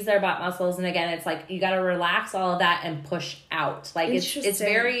and squeeze their butt muscles, and again it's like you got to relax all of that and push out. Like it's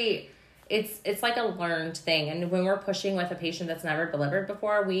very it's like a learned thing, and when we're pushing with a patient that's never delivered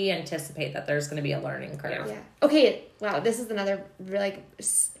before, we anticipate that there's going to be a learning curve. Yeah. Okay. Wow. This is another really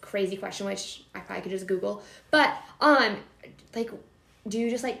crazy question, which I probably could just Google. But like, do you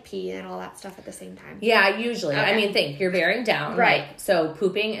just like pee and all that stuff at the same time? Yeah, usually. Okay. I mean, think you're bearing down, right? Like, so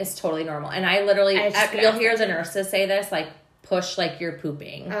pooping is totally normal, and I literally you'll hear the nurses say this, like, push like you're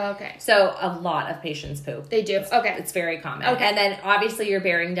pooping. Oh, okay. So a lot of patients poop. They do. It's very common. Okay. And then obviously you're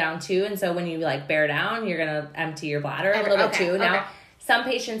bearing down too, and so when you like bear down, you're gonna empty your bladder a little bit too. Now some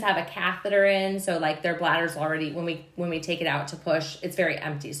patients have a catheter in, so like their bladder's already, when we take it out to push, it's very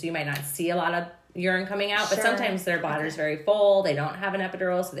empty. So you might not see a lot of urine coming out, but sometimes their bladder's very full. They don't have an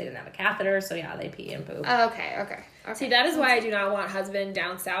epidural, so they didn't have a catheter. So yeah, they pee and poop. Okay. See, that is why I do not want husband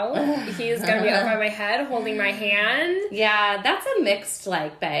down south. He's gonna be up by my head, holding my hand. Yeah, that's a mixed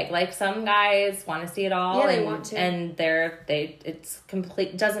like bag. Like some guys want to see it all, they want to, and it's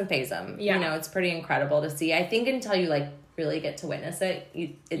complete, doesn't faze them. Yeah. You know, it's pretty incredible to see. I think until you like really get to witness it,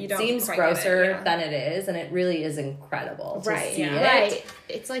 it don't seems quite grosser get it, than it is, and it really is incredible to see it. Right.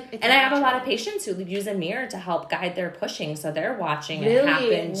 It's like, it's and I have a lot of patients who use a mirror to help guide their pushing, so they're watching it Really?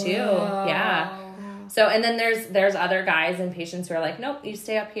 happen too. Yeah. So, and then there's other guys and patients who are like, nope, you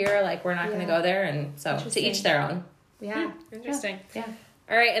stay up here, like we're not going to go there, and so to each their own. Yeah. Interesting. Yeah.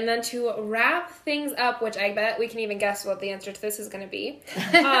 All right, and then to wrap things up, which I bet we can even guess what the answer to this is going to be.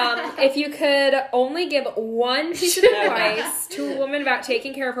 If you could only give one piece of advice to a woman about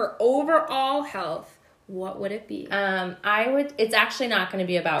taking care of her overall health, what would it be? It's actually not going to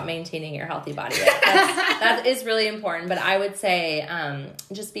be about maintaining your healthy body weight. That is really important, but I would say,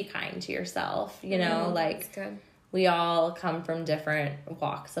 just be kind to yourself, you know, like good. We all come from different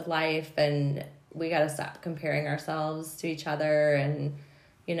walks of life, and we got to stop comparing ourselves to each other, and,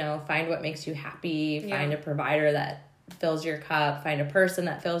 you know, find what makes you happy, find a provider that fills your cup, find a person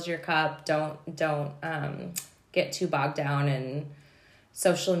that fills your cup. Don't get too bogged down in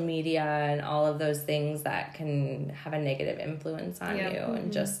social media and all of those things that can have a negative influence on you,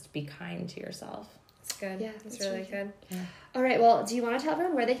 and just be kind to yourself. That's good. Yeah, that's really good. Yeah. All right. Well, do you want to tell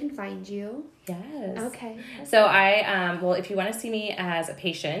everyone where they can find you? Yes. Okay. So well, if you want to see me as a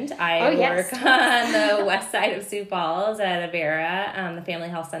patient, I work on the west side of Sioux Falls at Avera, the Family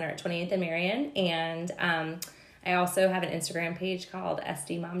Health Center at 28th and Marion, and I also have an Instagram page called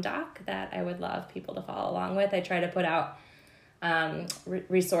SD Mom Doc that I would love people to follow along with. I try to put out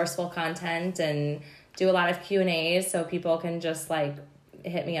resourceful content and do a lot of Q&As so people can just like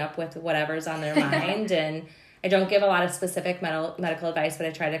hit me up with whatever's on their mind. And I don't give a lot of specific medical advice, but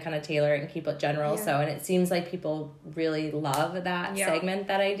I try to kind of tailor it and keep it general. So, and it seems like people really love that segment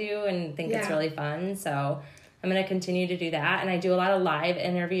that I do and think it's really fun. So I'm going to continue to do that. And I do a lot of live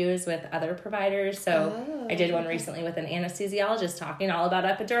interviews with other providers. So I did one recently with an anesthesiologist talking all about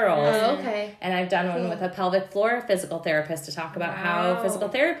epidurals. Oh, okay. And I've done one with a pelvic floor physical therapist to talk about how physical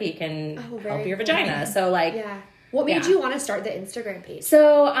therapy can help your vagina. So like, what made you want to start the Instagram page?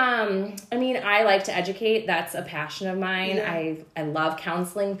 So, I mean, I like to educate. That's a passion of mine. I love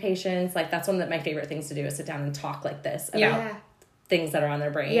counseling patients. Like, that's one of my favorite things to do is sit down and talk like this about things that are on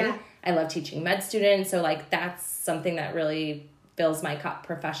their brain. Yeah. I love teaching med students. So, like, that's something that really fills my cup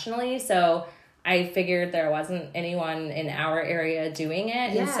professionally. So, I figured there wasn't anyone in our area doing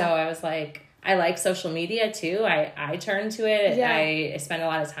it. Yeah. And so I was like, I like social media too. I turn to it. Yeah. I spend a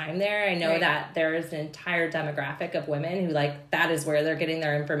lot of time there. I know that there is an entire demographic of women who like that is where they're getting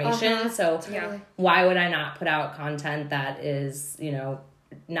their information. So why would I not put out content that is, you know,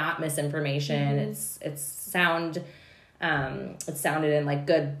 not misinformation? It's sounded in like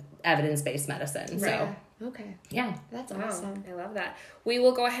good evidence-based medicine. So okay. Yeah. That's awesome. I love that. We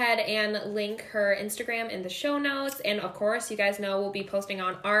will go ahead and link her Instagram in the show notes. And of course, you guys know we'll be posting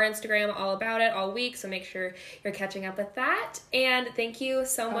on our Instagram all about it all week. So make sure you're catching up with that. And thank you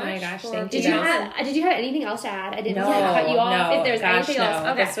so much. Oh my gosh, thank you. Did you have anything else to add? I didn't cut you off. No, if there's anything else.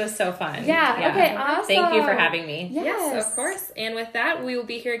 Okay. This was so fun. Yeah. Okay. Awesome. Thank you for having me. Yes, of course. And with that, we will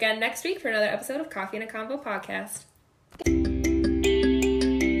be here again next week for another episode of Coffee and a Convo podcast.